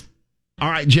 Yes. All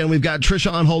right, Jen, we've got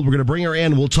Trisha on hold. We're going to bring her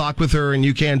in. We'll talk with her, and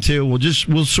you can too. We'll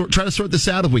try to sort this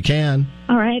out if we can.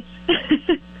 All right.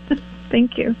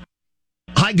 Thank you.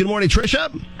 Hi, good morning, Trisha.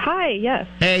 Hi, yes.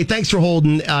 Hey, thanks for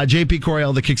holding. JP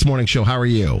Coriel, the Kicks Morning Show. How are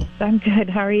you? I'm good.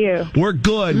 How are you? We're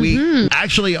good. We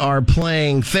actually are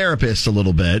playing therapist a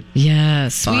little bit.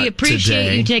 Yes. We appreciate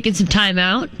today. you taking some time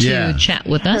out to chat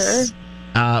with us.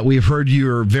 We've heard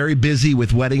you're very busy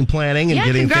with wedding planning and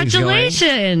getting things going.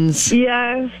 Congratulations.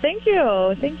 Yes, thank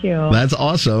you. Thank you. That's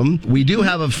awesome. We do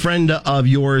have a friend of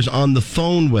yours on the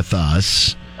phone with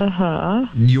us. Uh-huh.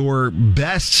 Your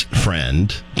best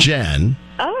friend, Jen,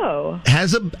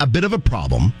 has a bit of a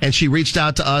problem, and she reached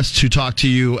out to us to talk to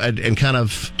you and kind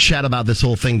of chat about this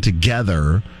whole thing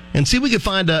together and see if we can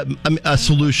find a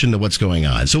solution to what's going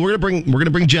on. So we're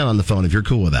gonna bring Jen on the phone if you're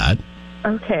cool with that.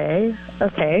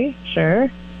 Okay,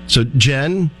 sure. So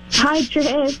Jen. Hi,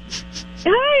 Jen.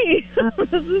 Hi.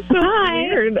 This is so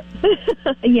weird.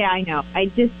 Yeah, I know.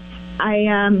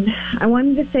 I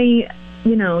wanted to say,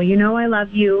 you know I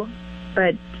love you,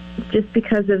 but just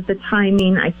because of the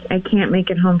timing, I can't make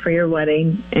it home for your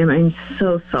wedding, and I'm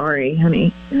so sorry,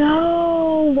 honey.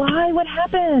 No, why? What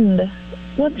happened?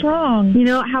 What's wrong? You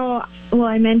know how,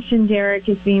 I mentioned Derek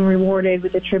is being rewarded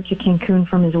with a trip to Cancun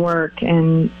from his work,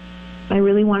 and I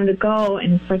really wanted to go,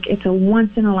 and it's a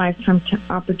once-in-a-lifetime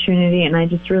opportunity, and I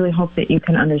just really hope that you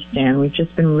can understand. We've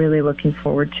just been really looking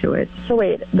forward to it. So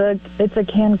wait, it's a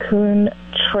Cancun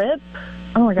trip?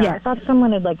 Oh my God, Yeah. I thought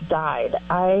someone had died.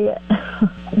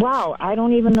 Wow, I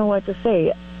don't even know what to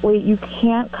say. Wait, you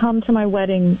can't come to my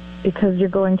wedding because you're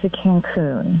going to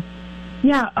Cancun.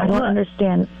 Yeah, I don't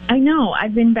understand. I know.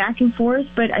 I've been back and forth,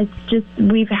 but it's just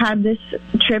we've had this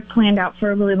trip planned out for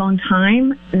a really long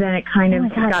time. Then it kind of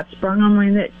got sprung on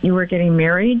me that you were getting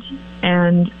married,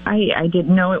 and I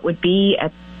didn't know it would be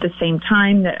at the same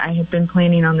time that I had been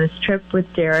planning on this trip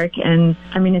with Derek. And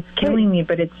I mean, it's killing me,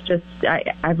 but it's just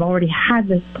I've already had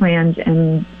this planned,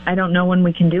 and I don't know when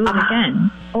we can do it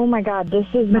again. Oh my God, this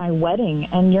is my wedding,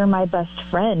 and you're my best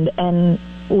friend, and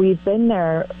we've been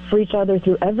there for each other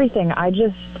through everything. I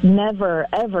just never,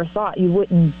 ever thought you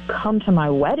wouldn't come to my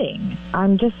wedding.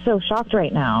 I'm just so shocked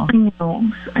right now. I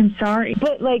know. I'm sorry.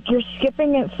 But, you're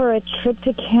skipping it for a trip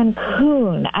to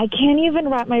Cancun. I can't even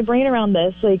wrap my brain around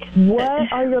this.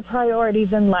 What are your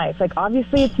priorities in life?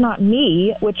 Obviously it's not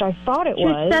me, which I thought it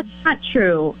was. That's not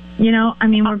true.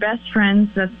 We're best friends.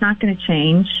 That's not going to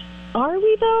change. Are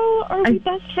we, though? Are we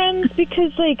best friends?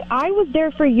 Because, I was there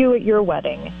for you at your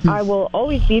wedding. I will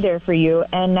always be there for you.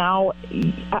 And now,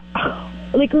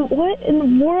 what in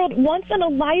the world? Once in a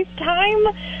lifetime?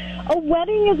 A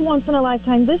wedding is once in a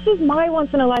lifetime. This is my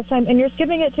once in a lifetime, and you're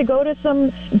skipping it to go to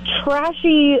some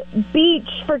trashy beach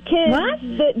for kids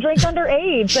that drink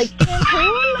underage.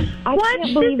 Cancun? I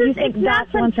can't believe you think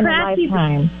that's once in a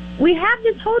lifetime. We have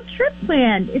this whole trip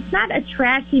planned. It's not a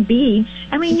trashy beach.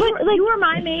 I mean, you were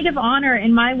my maid of honor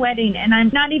in my wedding, and I'm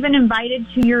not even invited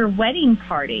to your wedding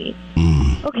party.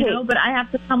 Okay. But I have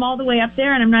to come all the way up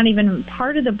there, and I'm not even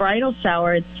part of the bridal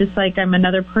shower. It's just I'm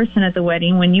another person at the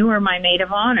wedding when you are my maid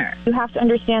of honor. You have to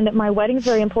understand that my wedding is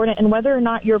very important, and whether or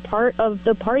not you're part of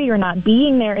the party or not,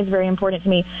 being there is very important to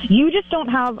me. You just don't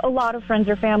have a lot of friends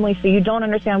or family, so you don't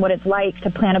understand what it's like to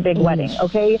plan a big wedding,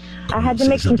 okay? I had to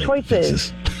make some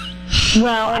choices.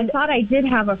 Well, I thought I did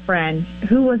have a friend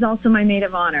who was also my maid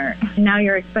of honor. Now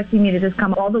you're expecting me to just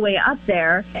come all the way up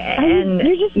there and,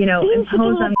 you're just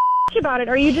impose on about it.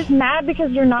 Are you just mad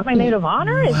because you're not my maid of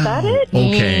honor? Is that it?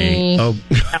 Okay. Oh.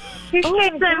 I'm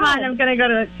going to go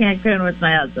to Cancun with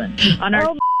my husband on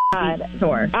our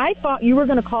tour. I thought you were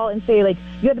going to call and say,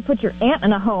 you had to put your aunt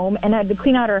in a home and had to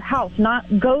clean out her house, not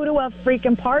go to a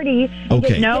freaking party and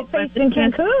get faced in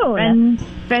Cancun. And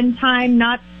spend time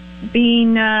not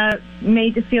being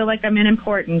made to feel like I'm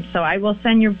unimportant. So I will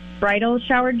send your bridal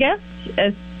shower gift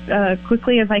as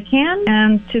quickly as I can,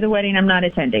 and to the wedding I'm not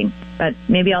attending, but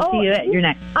maybe I'll see you at your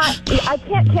next. I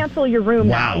can't cancel your room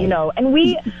now, and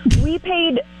we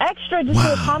paid extra just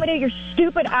to accommodate your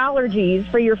stupid allergies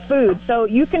for your food, so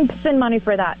you can send money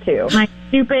for that too. My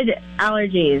stupid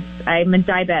allergies. I'm a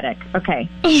diabetic. Okay.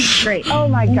 Great. Oh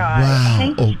my God. Wow.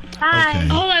 Thank you. Bye.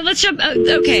 Hold on, let's jump.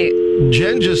 Okay.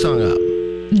 Jen just hung up.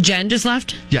 Jen just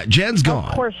left? Yeah, Jen's gone.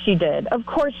 Of course she did. That's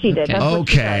what she does.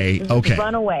 Okay.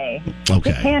 Run away.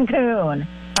 Okay. To Cancun.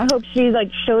 I hope she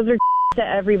shows her to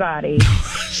everybody.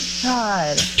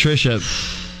 God. Trisha,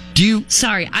 do you...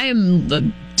 Sorry, I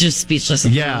am just speechless.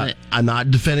 Yeah, I'm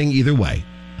not defending either way.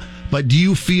 But do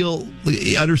you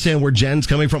understand where Jen's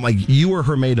coming from? You were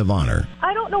her maid of honor.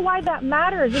 I don't know why that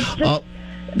matters. It's just...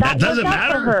 that doesn't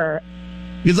matter. For her.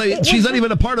 Because she's not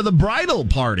even a part of the bridal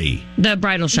party. The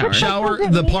bridal shower.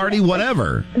 The party,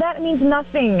 whatever. That means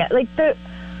nothing.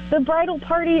 The bridal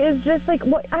party is just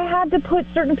what I had to put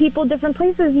certain people in different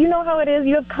places. You know how it is.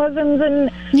 You have cousins and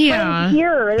friends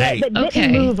here that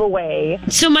didn't move away.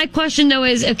 So my question though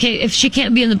is, if she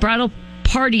can't be in the bridal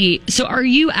party, so are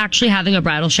you actually having a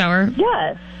bridal shower?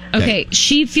 Yes. Okay,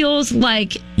 she feels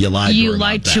like you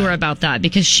lied to her about that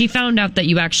because she found out that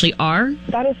you actually are.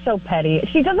 That is so petty.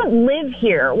 She doesn't live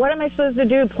here. What am I supposed to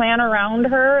do? Plan around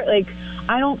her?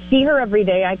 I don't see her every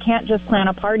day. I can't just plan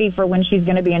a party for when she's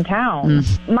going to be in town.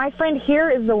 My friend here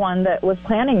is the one that was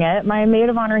planning it. My maid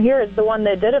of honor here is the one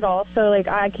that did it all. So,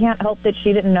 I can't help that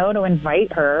she didn't know to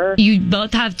invite her. You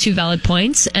both have two valid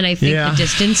points, and I think the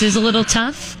distance is a little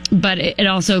tough. But it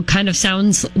also kind of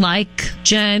sounds like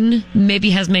Jen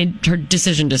maybe has made her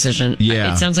decision.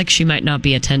 Yeah. It sounds like she might not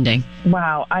be attending.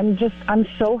 Wow. I'm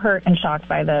so hurt and shocked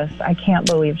by this. I can't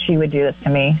believe she would do this to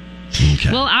me.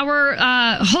 Okay. Well, our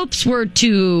hopes were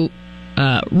to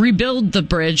rebuild the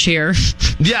bridge here.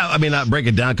 Yeah, I mean, not break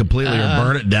it down completely or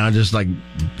burn it down, just like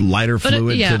lighter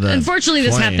fluid to the unfortunately,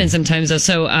 this flame. happens sometimes, though.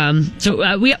 So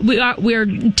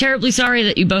we're terribly sorry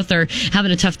that you both are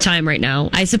having a tough time right now.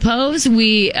 I suppose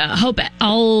we hope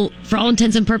for all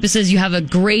intents and purposes, you have a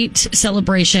great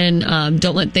celebration.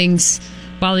 Don't let things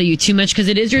bother you too much because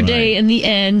it is your day in the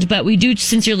end, but we do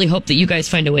sincerely hope that you guys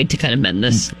find a way to kind of mend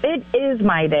this. It is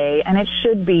my day, and it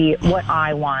should be what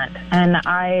I want. And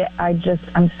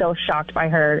I'm so shocked by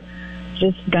her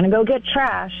just gonna go get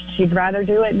trashed. She'd rather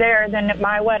do it there than at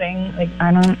my wedding. Like,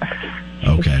 I don't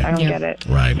get it.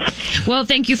 Right. Well,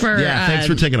 thank you for thanks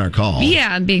for taking our call.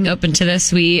 Yeah, and being open to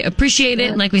this. We appreciate it.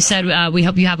 And like we said, we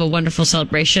hope you have a wonderful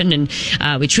celebration,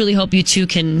 and we truly hope you two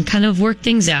can kind of work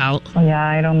things out. Yeah,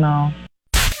 I don't know.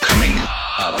 Coming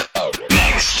up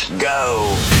next.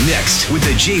 Go. Next with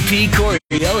the JP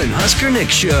Coriel and Husker Nick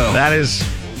show. That is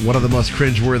one of the most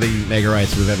cringeworthy mega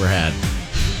rights we've ever had.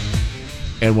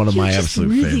 And one of my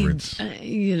absolute favorites.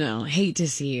 Hate to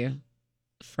see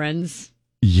friends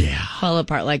fall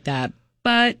apart like that.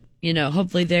 But,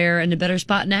 hopefully they're in a better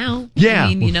spot now. Yeah.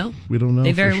 I mean, we don't know.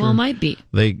 They very well might be.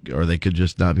 They could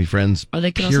just not be friends. Or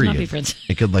they could also not be friends.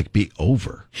 It could be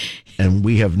over. And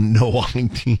we have no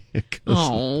idea.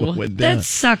 Oh, that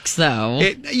sucks though.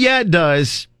 It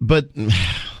does. But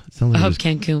I hope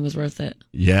Cancun was worth it.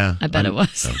 Yeah. I bet it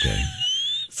was. Okay.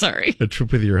 Sorry. A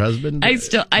trip with your husband? I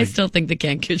still think the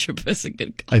Cancun trip was a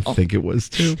good call. I think it was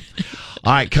too.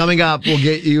 All right, coming up, we'll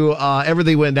get you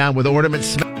everything went down with Ornament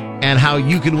Smash and how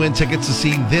you can win tickets to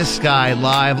see this guy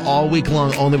live all week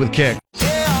long, only with Kick.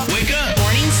 Wake up.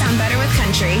 Mornings sound better with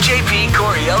country. JP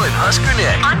Coriel and Husker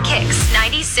Nick. On Kicks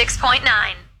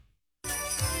 96.9.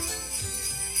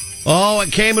 Oh,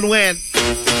 it came and went.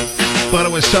 But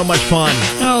it was so much fun.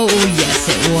 Oh, yes,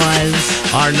 it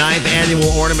was. Our 9th annual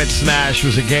Ornament Smash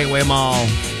was at Gateway Mall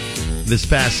this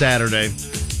past Saturday.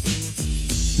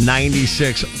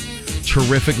 96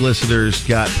 terrific listeners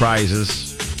got prizes.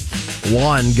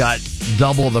 One got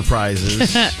double the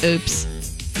prizes. Oops.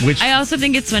 Which I also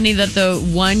think it's funny that the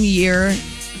 1 year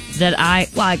that I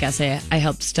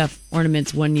helped stuff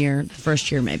ornaments 1 year, the first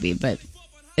year maybe, but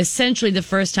essentially the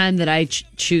first time that I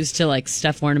choose to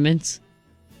stuff ornaments,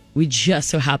 we just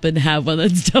so happen to have one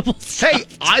that's double stuffed. Hey,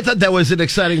 I thought that was an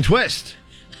exciting twist.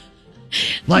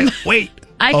 Wait.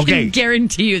 I can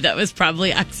guarantee you that was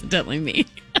probably accidentally me.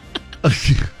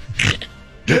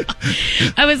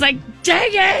 I was like, dang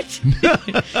it!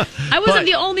 I wasn't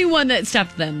the only one that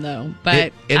stuffed them, though.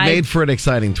 But it made for an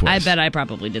exciting twist. I bet I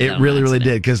probably did. It really, really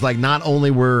did. Because not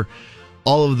only were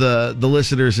all of the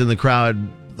listeners in the crowd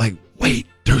like, wait,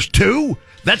 there's two?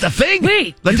 That's a thing?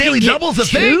 Wait, the Daily Double's a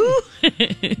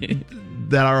thing?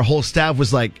 That our whole staff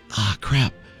was like,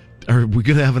 crap. Are we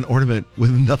going to have an ornament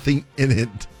with nothing in it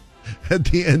at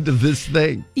the end of this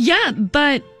thing? Yeah,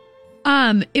 but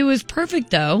it was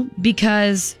perfect, though,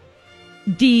 because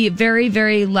the very,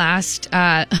 very last...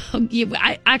 I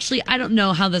don't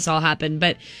know how this all happened,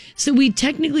 but so we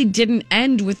technically didn't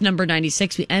end with number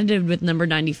 96. We ended with number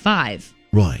 95.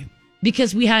 Right.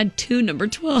 Because we had two number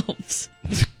 12s.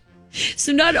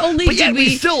 So not only did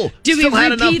we repeat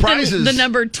the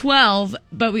number 12,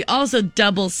 but we also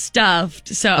double stuffed.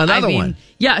 So another one.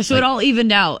 Yeah, so it all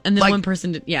evened out, and then one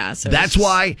person did. Yeah, so that's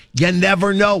why you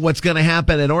never know what's going to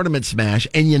happen at Ornament Smash,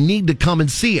 and you need to come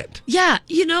and see it. Yeah,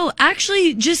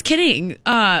 actually, just kidding.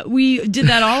 We did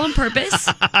that all on purpose.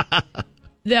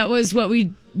 That was what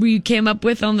we came up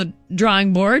with on the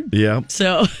drawing board. Yeah.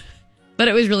 So, but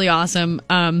it was really awesome.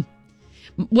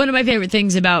 One of my favorite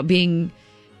things about being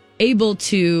able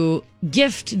to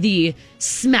gift the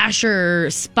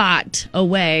Smasher spot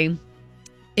away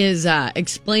is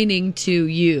explaining to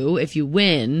you, if you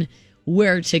win,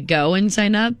 where to go and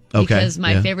sign up. Okay, because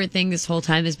my favorite thing this whole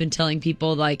time has been telling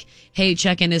people, hey,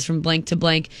 check-in is from blank to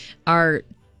blank. Our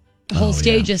whole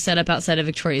stage is set up outside of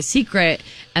Victoria's Secret.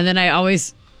 And then I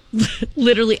always,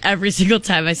 literally every single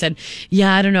time I said,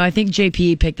 I don't know, I think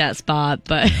JP picked that spot,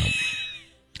 but...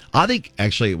 I think,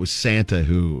 actually, it was Santa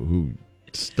who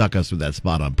stuck us with that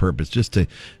spot on purpose, just to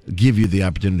give you the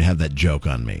opportunity to have that joke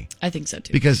on me. I think so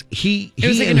too. Because he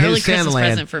was like and an early his Christmas Santaland,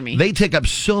 present for me. They take up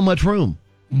so much room.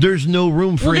 There's no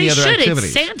room for any other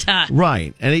activities. It's Santa,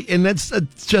 right? And that's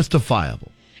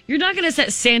justifiable. You're not going to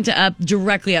set Santa up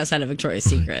directly outside of Victoria's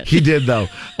Secret. He did though.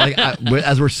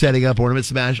 As we're setting up Ornament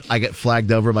Smash, I get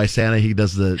flagged over by Santa. He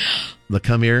does the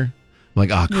come here. I'm like,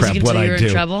 crap, what I do?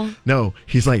 In trouble? No,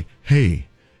 he's like, hey.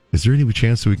 Is there any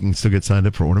chance that we can still get signed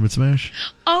up for Ornament Smash?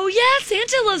 Oh, yeah.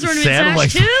 Santa loves Ornament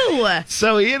Smash, too.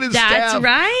 So he and his staff. That's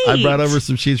right. I brought over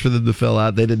some sheets for them to fill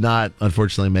out. They did not,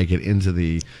 unfortunately, make it into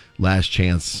the last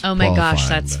chance. Oh, my gosh.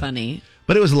 That's funny.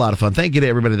 But it was a lot of fun. Thank you to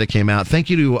everybody that came out. Thank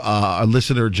you to our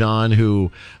listener, John,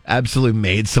 who absolutely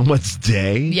made someone's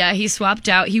day. Yeah, he swapped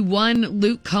out. He won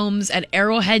Luke Combs at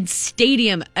Arrowhead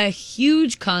Stadium, a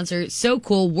huge concert. So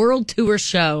cool. World tour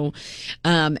show.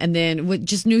 And then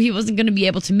just knew he wasn't going to be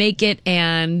able to make it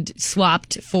and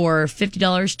swapped for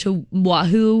 $50 to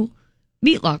Wahoo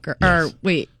Meat Locker. Yes. Or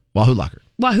wait. Wahoo Locker.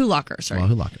 Wahoo Locker, sorry.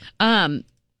 Wahoo Locker.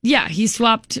 Yeah, he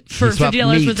swapped for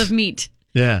 $50 worth of meat.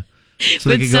 Yeah.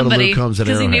 So with somebody because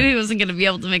he knew he wasn't going to be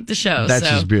able to make the show. That's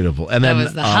just beautiful. And then that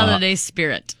was the holiday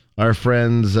spirit. Our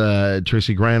friends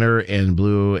Tracy Griner and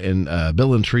Blue and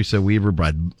Bill and Teresa Weaver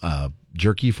brought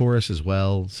jerky for us as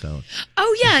well. So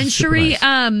and Cherie,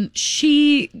 nice.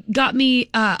 She got me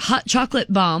hot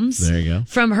chocolate bombs. There you go.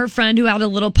 From her friend who had a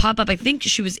little pop up. I think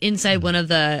she was inside one of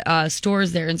the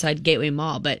stores there inside Gateway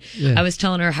Mall. But I was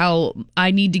telling her how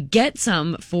I need to get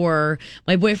some for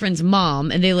my boyfriend's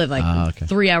mom, and they live like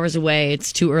 3 hours away.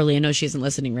 It's too early. I know she isn't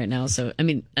listening right now. So I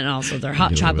mean, and also they're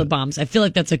hot chocolate bombs. I feel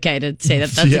like that's okay to say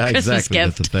that that's a Christmas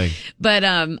gift. That's the thing. But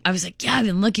I was like, I've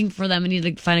been looking for them. I need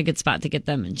to find a good spot to get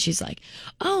them. And she's like,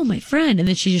 oh, my friend. And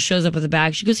then she just shows up with a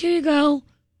bag. She goes, here you go.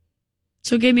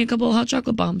 So gave me a couple of hot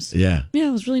chocolate bombs. Yeah. Yeah,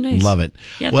 it was really nice. Love it.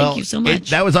 Yeah, thank you so much.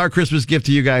 That was our Christmas gift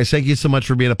to you guys. Thank you so much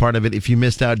for being a part of it. If you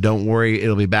missed out, don't worry.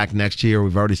 It'll be back next year.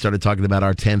 We've already started talking about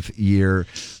our 10th year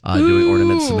doing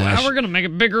Ornament Smash. How we're going to make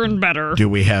it bigger and better. Do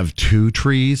we have 2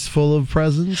 trees full of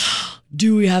presents?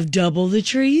 Do we have double the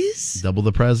trees? Double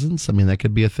the presents? I mean, that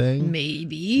could be a thing.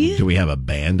 Maybe. Do we have a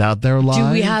band out there live?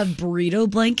 Do we have burrito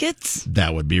blankets?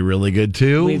 That would be really good,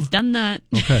 too. We've done that.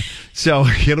 Okay. So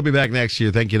it'll be back next year.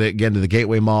 Thank you again to the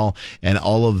Gateway Mall and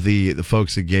all of the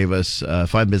folks that gave us,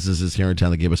 fine businesses here in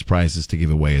town that gave us prizes to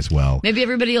give away as well. Maybe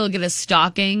everybody will get a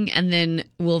stocking, and then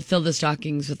we'll fill the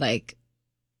stockings with, like,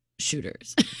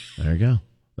 shooters. There you go.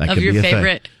 That of could your be a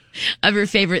favorite. thing. Of your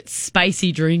favorite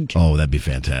spicy drink. Oh, that'd be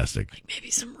fantastic. Like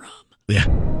maybe some rum. Yeah.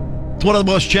 It's one of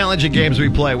the most challenging games we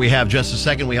play. We have just a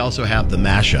second. We also have the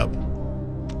mashup.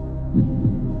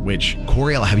 Which,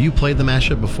 Coriel, have you played the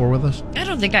mashup before with us? I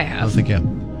don't think I have. I don't think you have.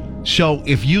 So,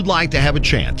 if you'd like to have a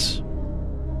chance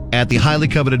at the highly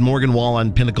coveted Morgan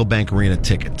Wallen Pinnacle Bank Arena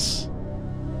tickets,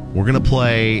 we're going to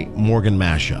play Morgan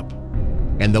Mashup.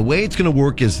 And the way it's going to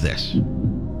work is this.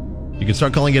 You can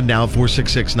start calling in now,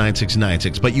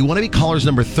 466-9696. But you want to be callers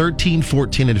number 13,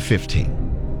 14, and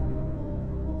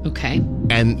 15. Okay.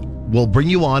 And we'll bring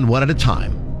you on one at a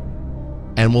time.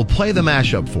 And we'll play the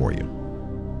mashup for you.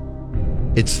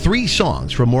 It's 3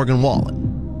 songs from Morgan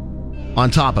Wallen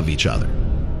on top of each other.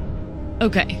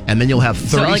 Okay. And then you'll have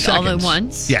 30 seconds. So all at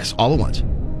once? Yes, all at once.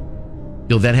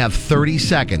 You'll then have 30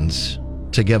 seconds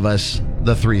to give us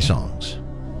the 3 songs.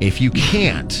 If you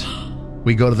can't...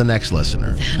 we go to the next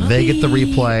listener. They get the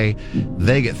replay.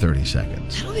 They get 30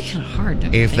 seconds. That'll be kind of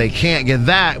hard. If they can't get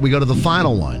that, we go to the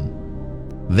final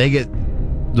one. They get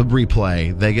the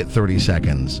replay. They get 30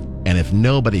 seconds. And if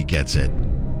nobody gets it,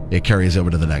 it carries over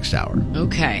to the next hour.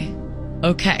 Okay.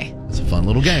 It's a fun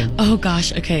little game. Oh,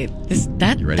 gosh. Okay. You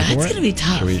ready for it? That's going to be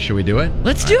tough. Should we do it?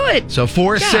 Let's do it. So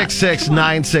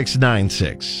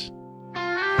 466-9696.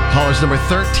 Callers number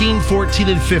 13, 14,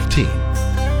 and 15.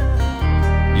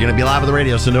 You're going to be live on the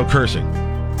radio, so no cursing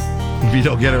if you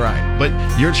don't get it right. But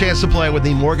your chance to play with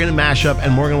the Morgan Mashup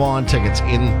and Morgan Wallen tickets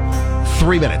in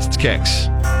 3 minutes. It's Kicks.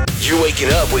 You're waking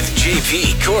up with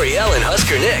JP, Coriel, and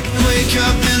Husker Nick. Wake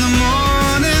up in the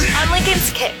morning. On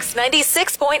Lincoln's Kicks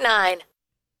 96.9.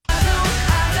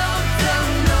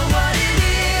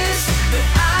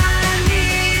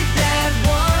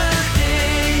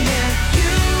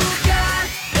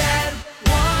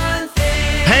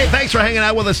 Hey, thanks for hanging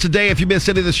out with us today. If you missed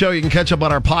any of the show, you can catch up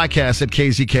on our podcast at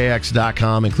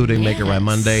kzkx.com, including Make It Right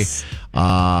Monday.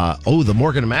 The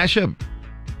Morgan Mashup.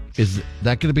 Is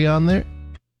that going to be on there?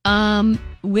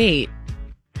 Wait.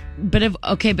 But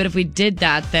if we did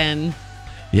that, then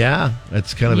yeah,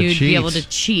 that's kind of a cheat. You'd be able to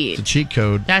cheat. It's a cheat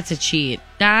code. That's a cheat.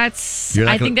 I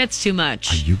think that's too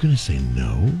much. Are you going to say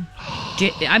no?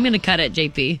 I'm going to cut it,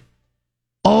 JP.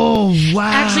 Oh, wow.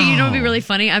 Actually, you know what would be really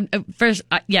funny?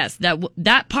 Yes,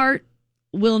 that part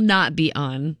will not be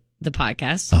on the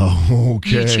podcast. Oh,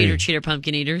 okay. You cheater,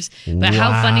 pumpkin eaters. But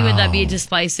how funny would that be to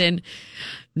splice in,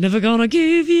 never gonna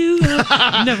give you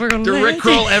up, never gonna to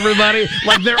rickroll everybody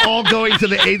like they're all going to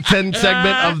the 8-10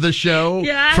 segment of the show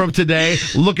from today,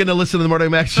 looking to listen to the Morning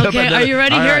Mashup. Okay, are you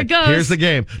ready? Here it goes. Here's the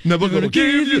game. Never gonna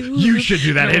give you. You should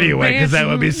do that anyway, because that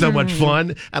would be so much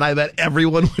fun. And I bet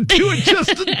everyone would do it just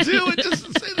to do it, just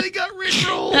to say they got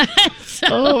rickrolled.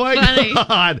 Oh my funny.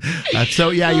 God! So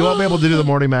yeah, you won't be able to do the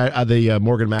Morgan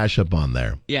mashup on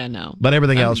there. Yeah, no. But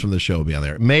everything else from the show will be on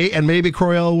there. Maybe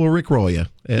Coriel will rickroll you.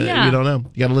 Yeah. You don't know.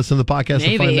 You got to listen to the podcast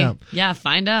Maybe. to find out. Yeah,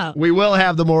 find out. We will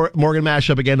have the Morgan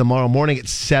mashup again tomorrow morning at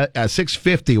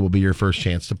 6:50. Will be your first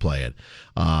chance to play it.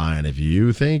 And if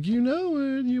you think you know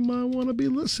it, you might want to be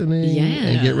listening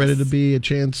and get ready to be a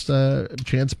chance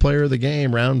player of the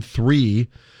game. Round 3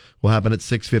 will happen at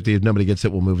 6:50. If nobody gets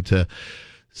it, we'll move it to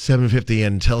 7:50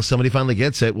 until somebody finally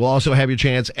gets it. We'll also have your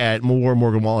chance at more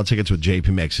Morgan Wallen tickets with JP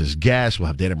Mix's guests. We'll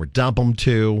have Dana or Dump 'em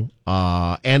too.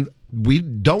 And we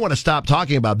don't want to stop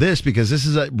talking about this because this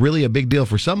is really a big deal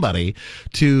for somebody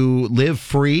to live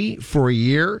free for a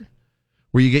year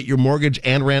where you get your mortgage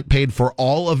and rent paid for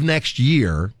all of next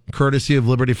year, courtesy of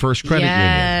Liberty First Credit Union.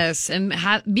 Yes, and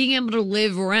being able to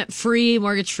live rent-free,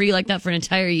 mortgage-free like that for an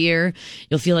entire year,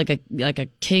 you'll feel like a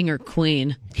king or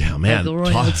queen. Yeah, man. Like the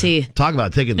royalty. Talk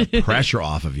about taking the pressure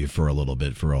off of you for a little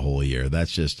bit for a whole year.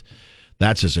 That's just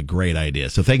a great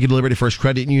idea. So thank you to Liberty First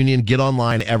Credit Union. Get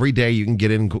online every day. You can get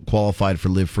in qualified for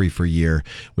Live Free for a year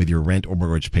with your rent or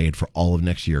mortgage paid for all of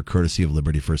next year, courtesy of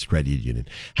Liberty First Credit Union.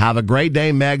 Have a great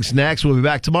day. Meg's next. We'll be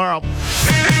back tomorrow.